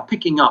 They are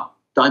picking up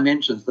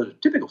dimensions that a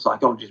typical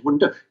psychologist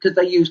wouldn't do because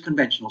they use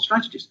conventional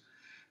strategies.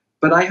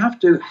 But I have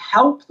to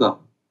help them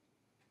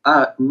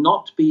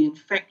not be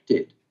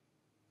infected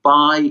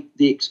by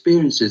the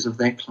experiences of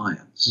their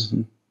clients.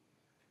 Mm-hmm.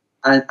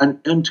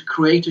 and to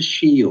create a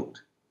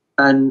shield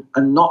and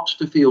not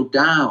to feel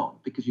down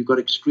because you've got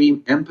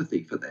extreme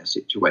empathy for their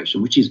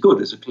situation, which is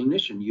good. As a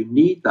clinician, you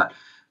need that.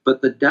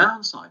 But the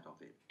downside of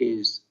it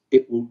is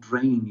it will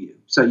drain you.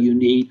 So you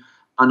need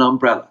an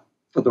umbrella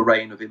for the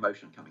rain of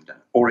emotion coming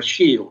down, or a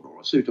shield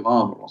or a suit of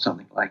armor or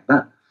something like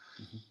that.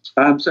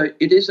 So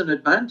it is an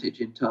advantage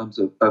in terms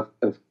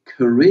of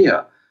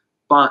career,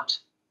 but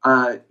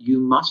you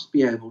must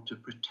be able to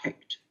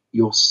protect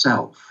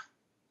yourself.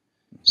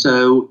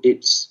 So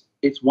it's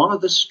one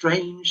of the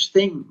strange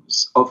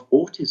things of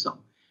autism.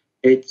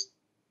 It's,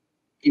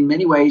 in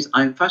many ways,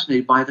 I'm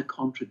fascinated by the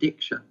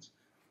contradictions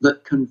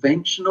that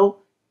conventional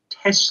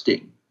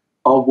testing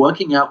of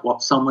working out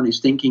what someone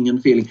is thinking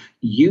and feeling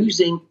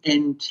using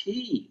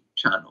NT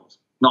channels,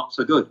 not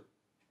so good.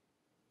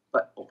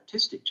 But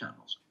autistic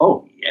channels,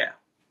 oh yeah.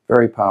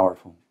 Very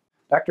powerful.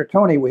 Dr.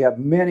 Tony, we have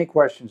many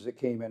questions that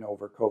came in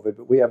over COVID,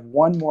 but we have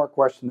one more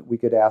question that we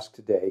could ask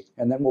today,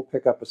 and then we'll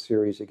pick up a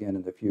series again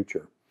in the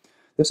future.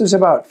 This is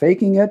about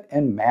faking it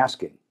and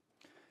masking.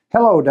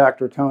 Hello,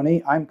 Dr.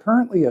 Tony. I'm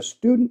currently a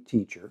student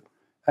teacher,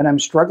 and I'm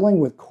struggling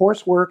with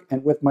coursework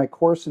and with my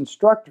course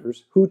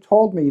instructors who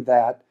told me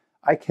that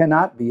I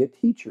cannot be a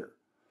teacher.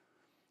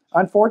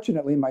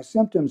 Unfortunately, my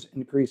symptoms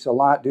increase a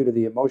lot due to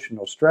the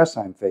emotional stress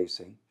I'm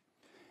facing.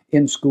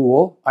 In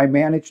school, I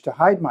managed to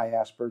hide my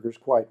Asperger's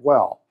quite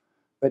well,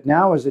 but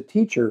now as a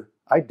teacher,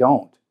 I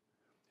don't.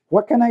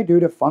 What can I do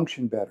to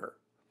function better?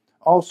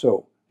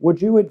 Also, would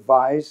you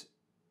advise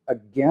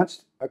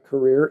against a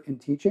career in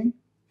teaching?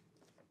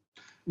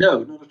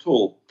 No, not at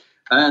all.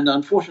 And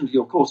unfortunately,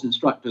 your course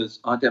instructors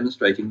are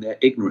demonstrating their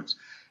ignorance.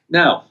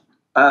 Now,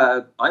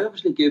 I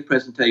obviously give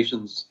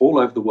presentations all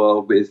over the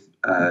world with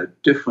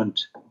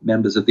different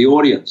members of the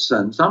audience,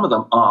 and some of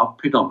them are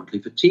predominantly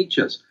for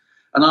teachers.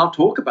 And I'll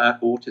talk about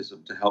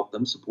autism to help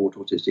them support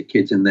autistic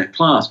kids in their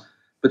class.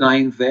 But I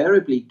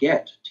invariably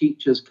get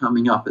teachers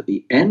coming up at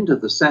the end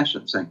of the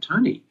session saying,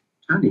 Tony,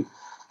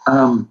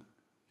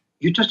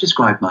 you just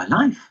described my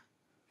life.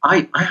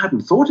 I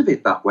hadn't thought of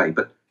it that way,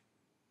 but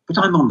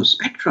I'm on the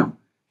spectrum.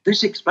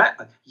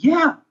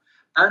 Yeah,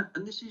 and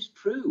this is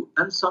true.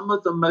 And some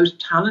of the most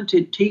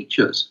talented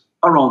teachers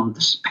are on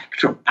the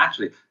spectrum.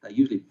 Actually, they're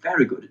usually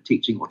very good at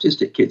teaching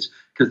autistic kids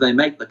because they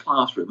make the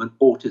classroom an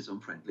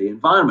autism-friendly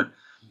environment.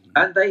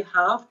 And they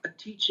have a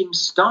teaching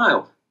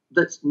style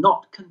that's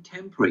not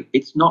contemporary.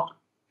 It's not,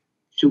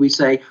 shall we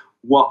say,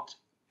 what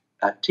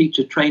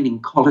teacher training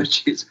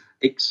colleges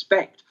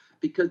expect,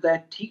 because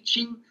they're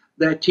teaching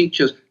their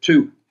teachers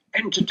to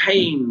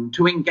entertain,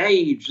 to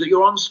engage, that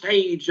you're on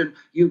stage and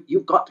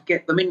you've got to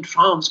get them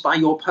entranced by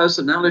your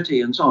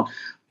personality and so on.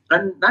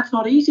 And that's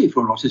not easy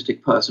for an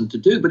autistic person to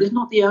do, but it's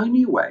not the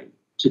only way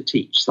to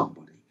teach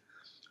somebody.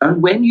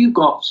 And when you've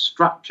got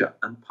structure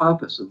and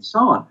purpose and so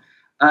on,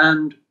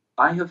 and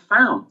I have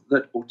found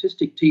that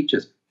autistic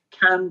teachers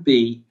can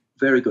be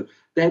very good.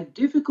 Their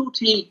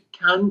difficulty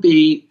can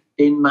be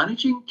in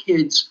managing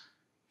kids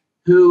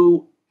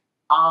who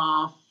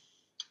are,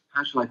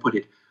 how shall I put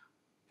it,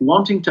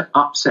 wanting to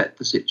upset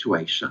the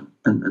situation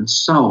and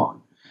so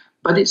on.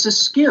 But it's a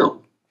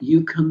skill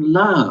you can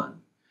learn.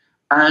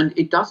 And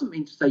it doesn't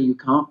mean to say you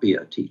can't be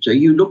a teacher.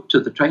 You look to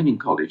the training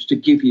college to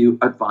give you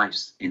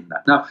advice in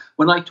that. Now,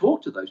 when I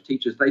talk to those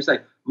teachers, they say,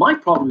 my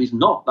problem is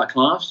not the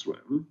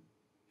classroom.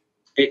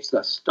 It's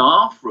the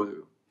staff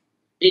room.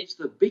 It's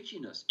the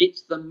bitchiness.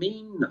 It's the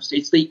meanness.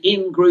 It's the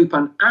in-group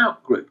and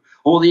out-group,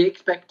 or the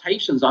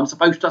expectations I'm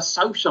supposed to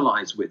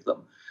socialize with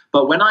them.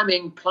 But when I'm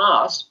in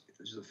class, if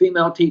this is a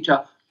female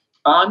teacher,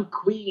 I'm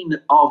queen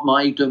of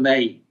my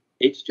domain.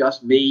 It's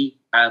just me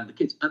and the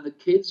kids. And the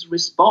kids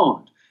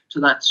respond to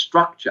that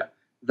structure,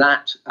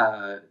 that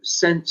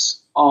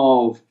sense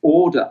of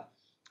order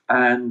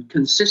and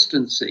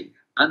consistency,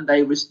 and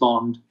they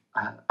respond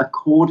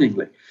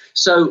accordingly.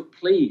 So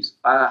please,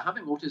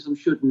 having autism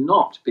should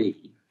not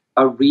be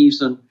a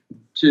reason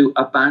to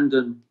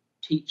abandon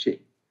teaching.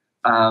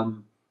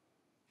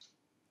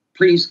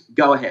 Please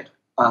go ahead,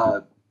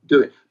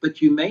 do it.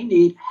 But you may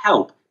need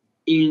help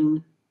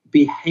in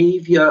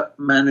behavior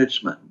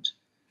management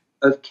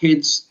of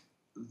kids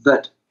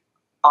that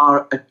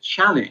are a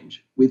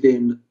challenge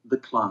within the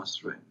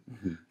classroom.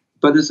 Mm-hmm.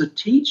 But as a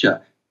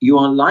teacher, you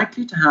are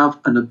likely to have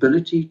an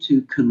ability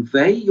to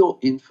convey your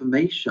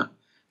information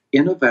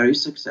in a very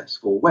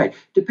successful way.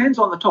 Depends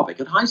on the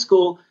topic. At high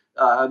school,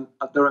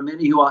 there are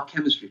many who are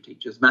chemistry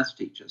teachers, maths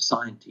teachers,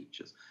 science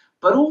teachers,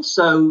 but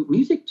also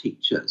music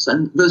teachers.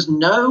 And there's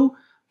no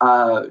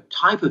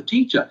type of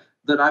teacher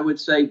that I would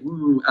say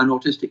an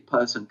autistic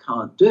person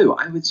can't do.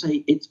 I would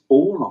say it's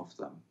all of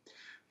them.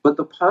 But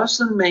the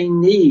person may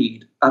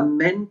need a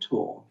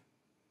mentor,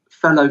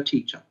 fellow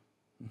teacher,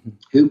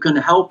 who can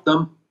help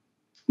them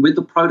with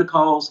the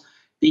protocols,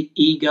 the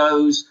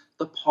egos,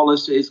 the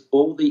policies,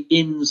 all the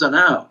ins and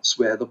outs,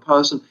 where the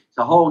person, it's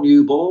a whole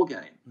new ball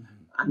game.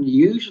 And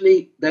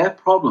usually their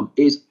problem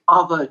is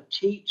other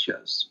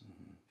teachers,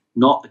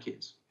 not the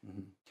kids.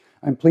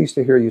 I'm pleased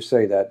to hear you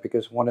say that,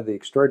 because one of the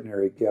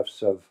extraordinary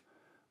gifts of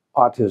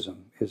autism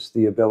is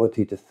the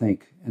ability to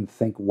think and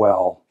think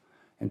well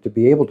And to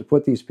be able to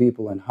put these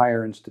people in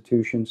higher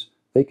institutions,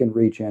 they can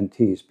reach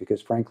NTs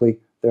because, frankly,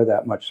 they're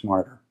that much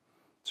smarter.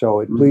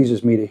 So it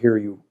pleases me to hear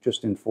you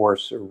just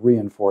enforce or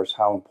reinforce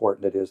how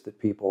important it is that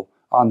people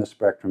on the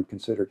spectrum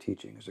consider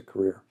teaching as a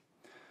career.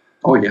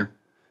 Oh, yeah.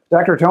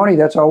 Dr. Tony,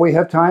 that's all we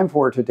have time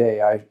for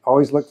today. I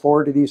always look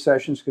forward to these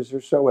sessions because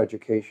they're so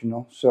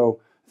educational.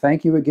 So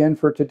thank you again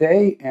for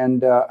today,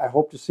 and I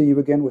hope to see you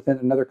again within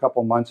another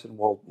couple months, and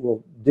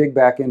we'll dig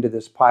back into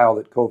this pile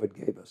that COVID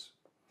gave us.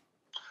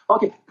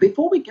 Okay,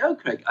 before we go,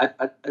 Craig,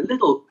 a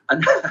little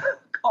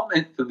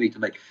comment for me to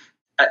make.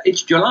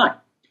 It's July,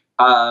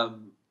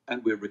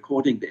 and we're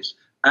recording this.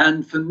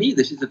 And for me,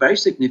 this is a very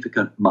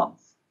significant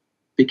month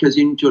because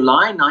in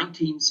July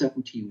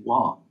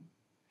 1971,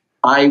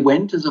 I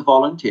went as a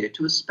volunteer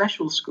to a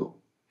special school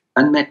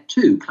and met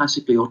 2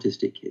 classically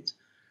autistic kids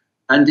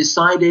and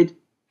decided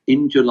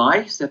in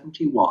July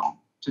 71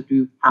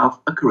 to have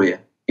a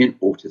career in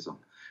autism.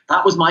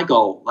 That was my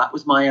goal. That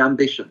was my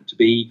ambition, to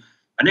be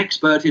an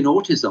expert in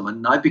autism.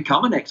 And I've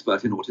become an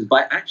expert in autism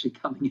by actually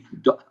coming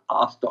in to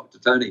ask Dr.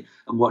 Tony,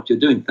 and what you're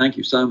doing, thank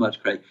you so much,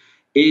 Craig,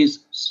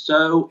 is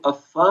so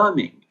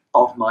affirming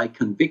of my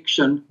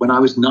conviction when I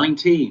was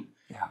 19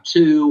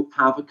 to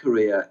have a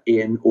career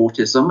in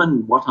autism.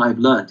 And what I've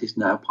learned is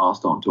now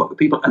passed on to other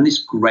people. And it's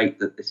great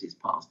that this is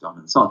passed on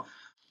and so on.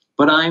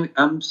 But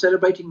I'm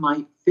celebrating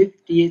my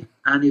 50th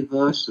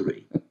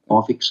anniversary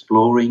of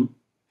exploring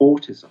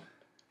autism.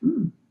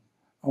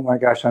 Oh my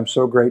gosh, I'm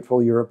so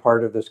grateful you're a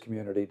part of this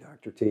community,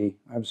 Dr. T.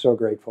 I'm so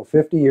grateful.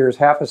 50 years,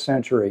 half a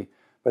century,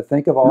 but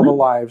think of all the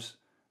lives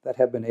that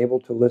have been able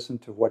to listen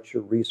to what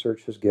your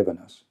research has given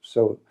us.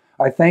 So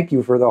I thank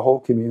you for the whole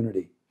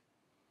community.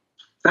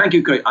 Thank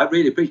you, Craig. I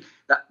really appreciate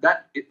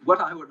that.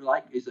 What I would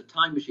like is a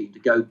time machine to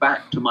go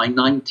back to my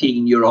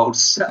 19-year-old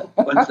self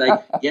and say,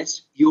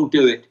 yes, you'll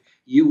do it.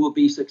 You will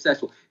be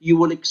successful. You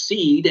will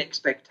exceed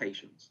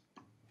expectations.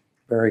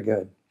 Very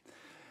good.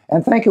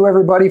 And thank you,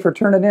 everybody, for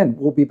tuning in.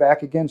 We'll be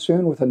back again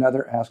soon with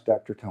another Ask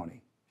Dr.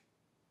 Tony.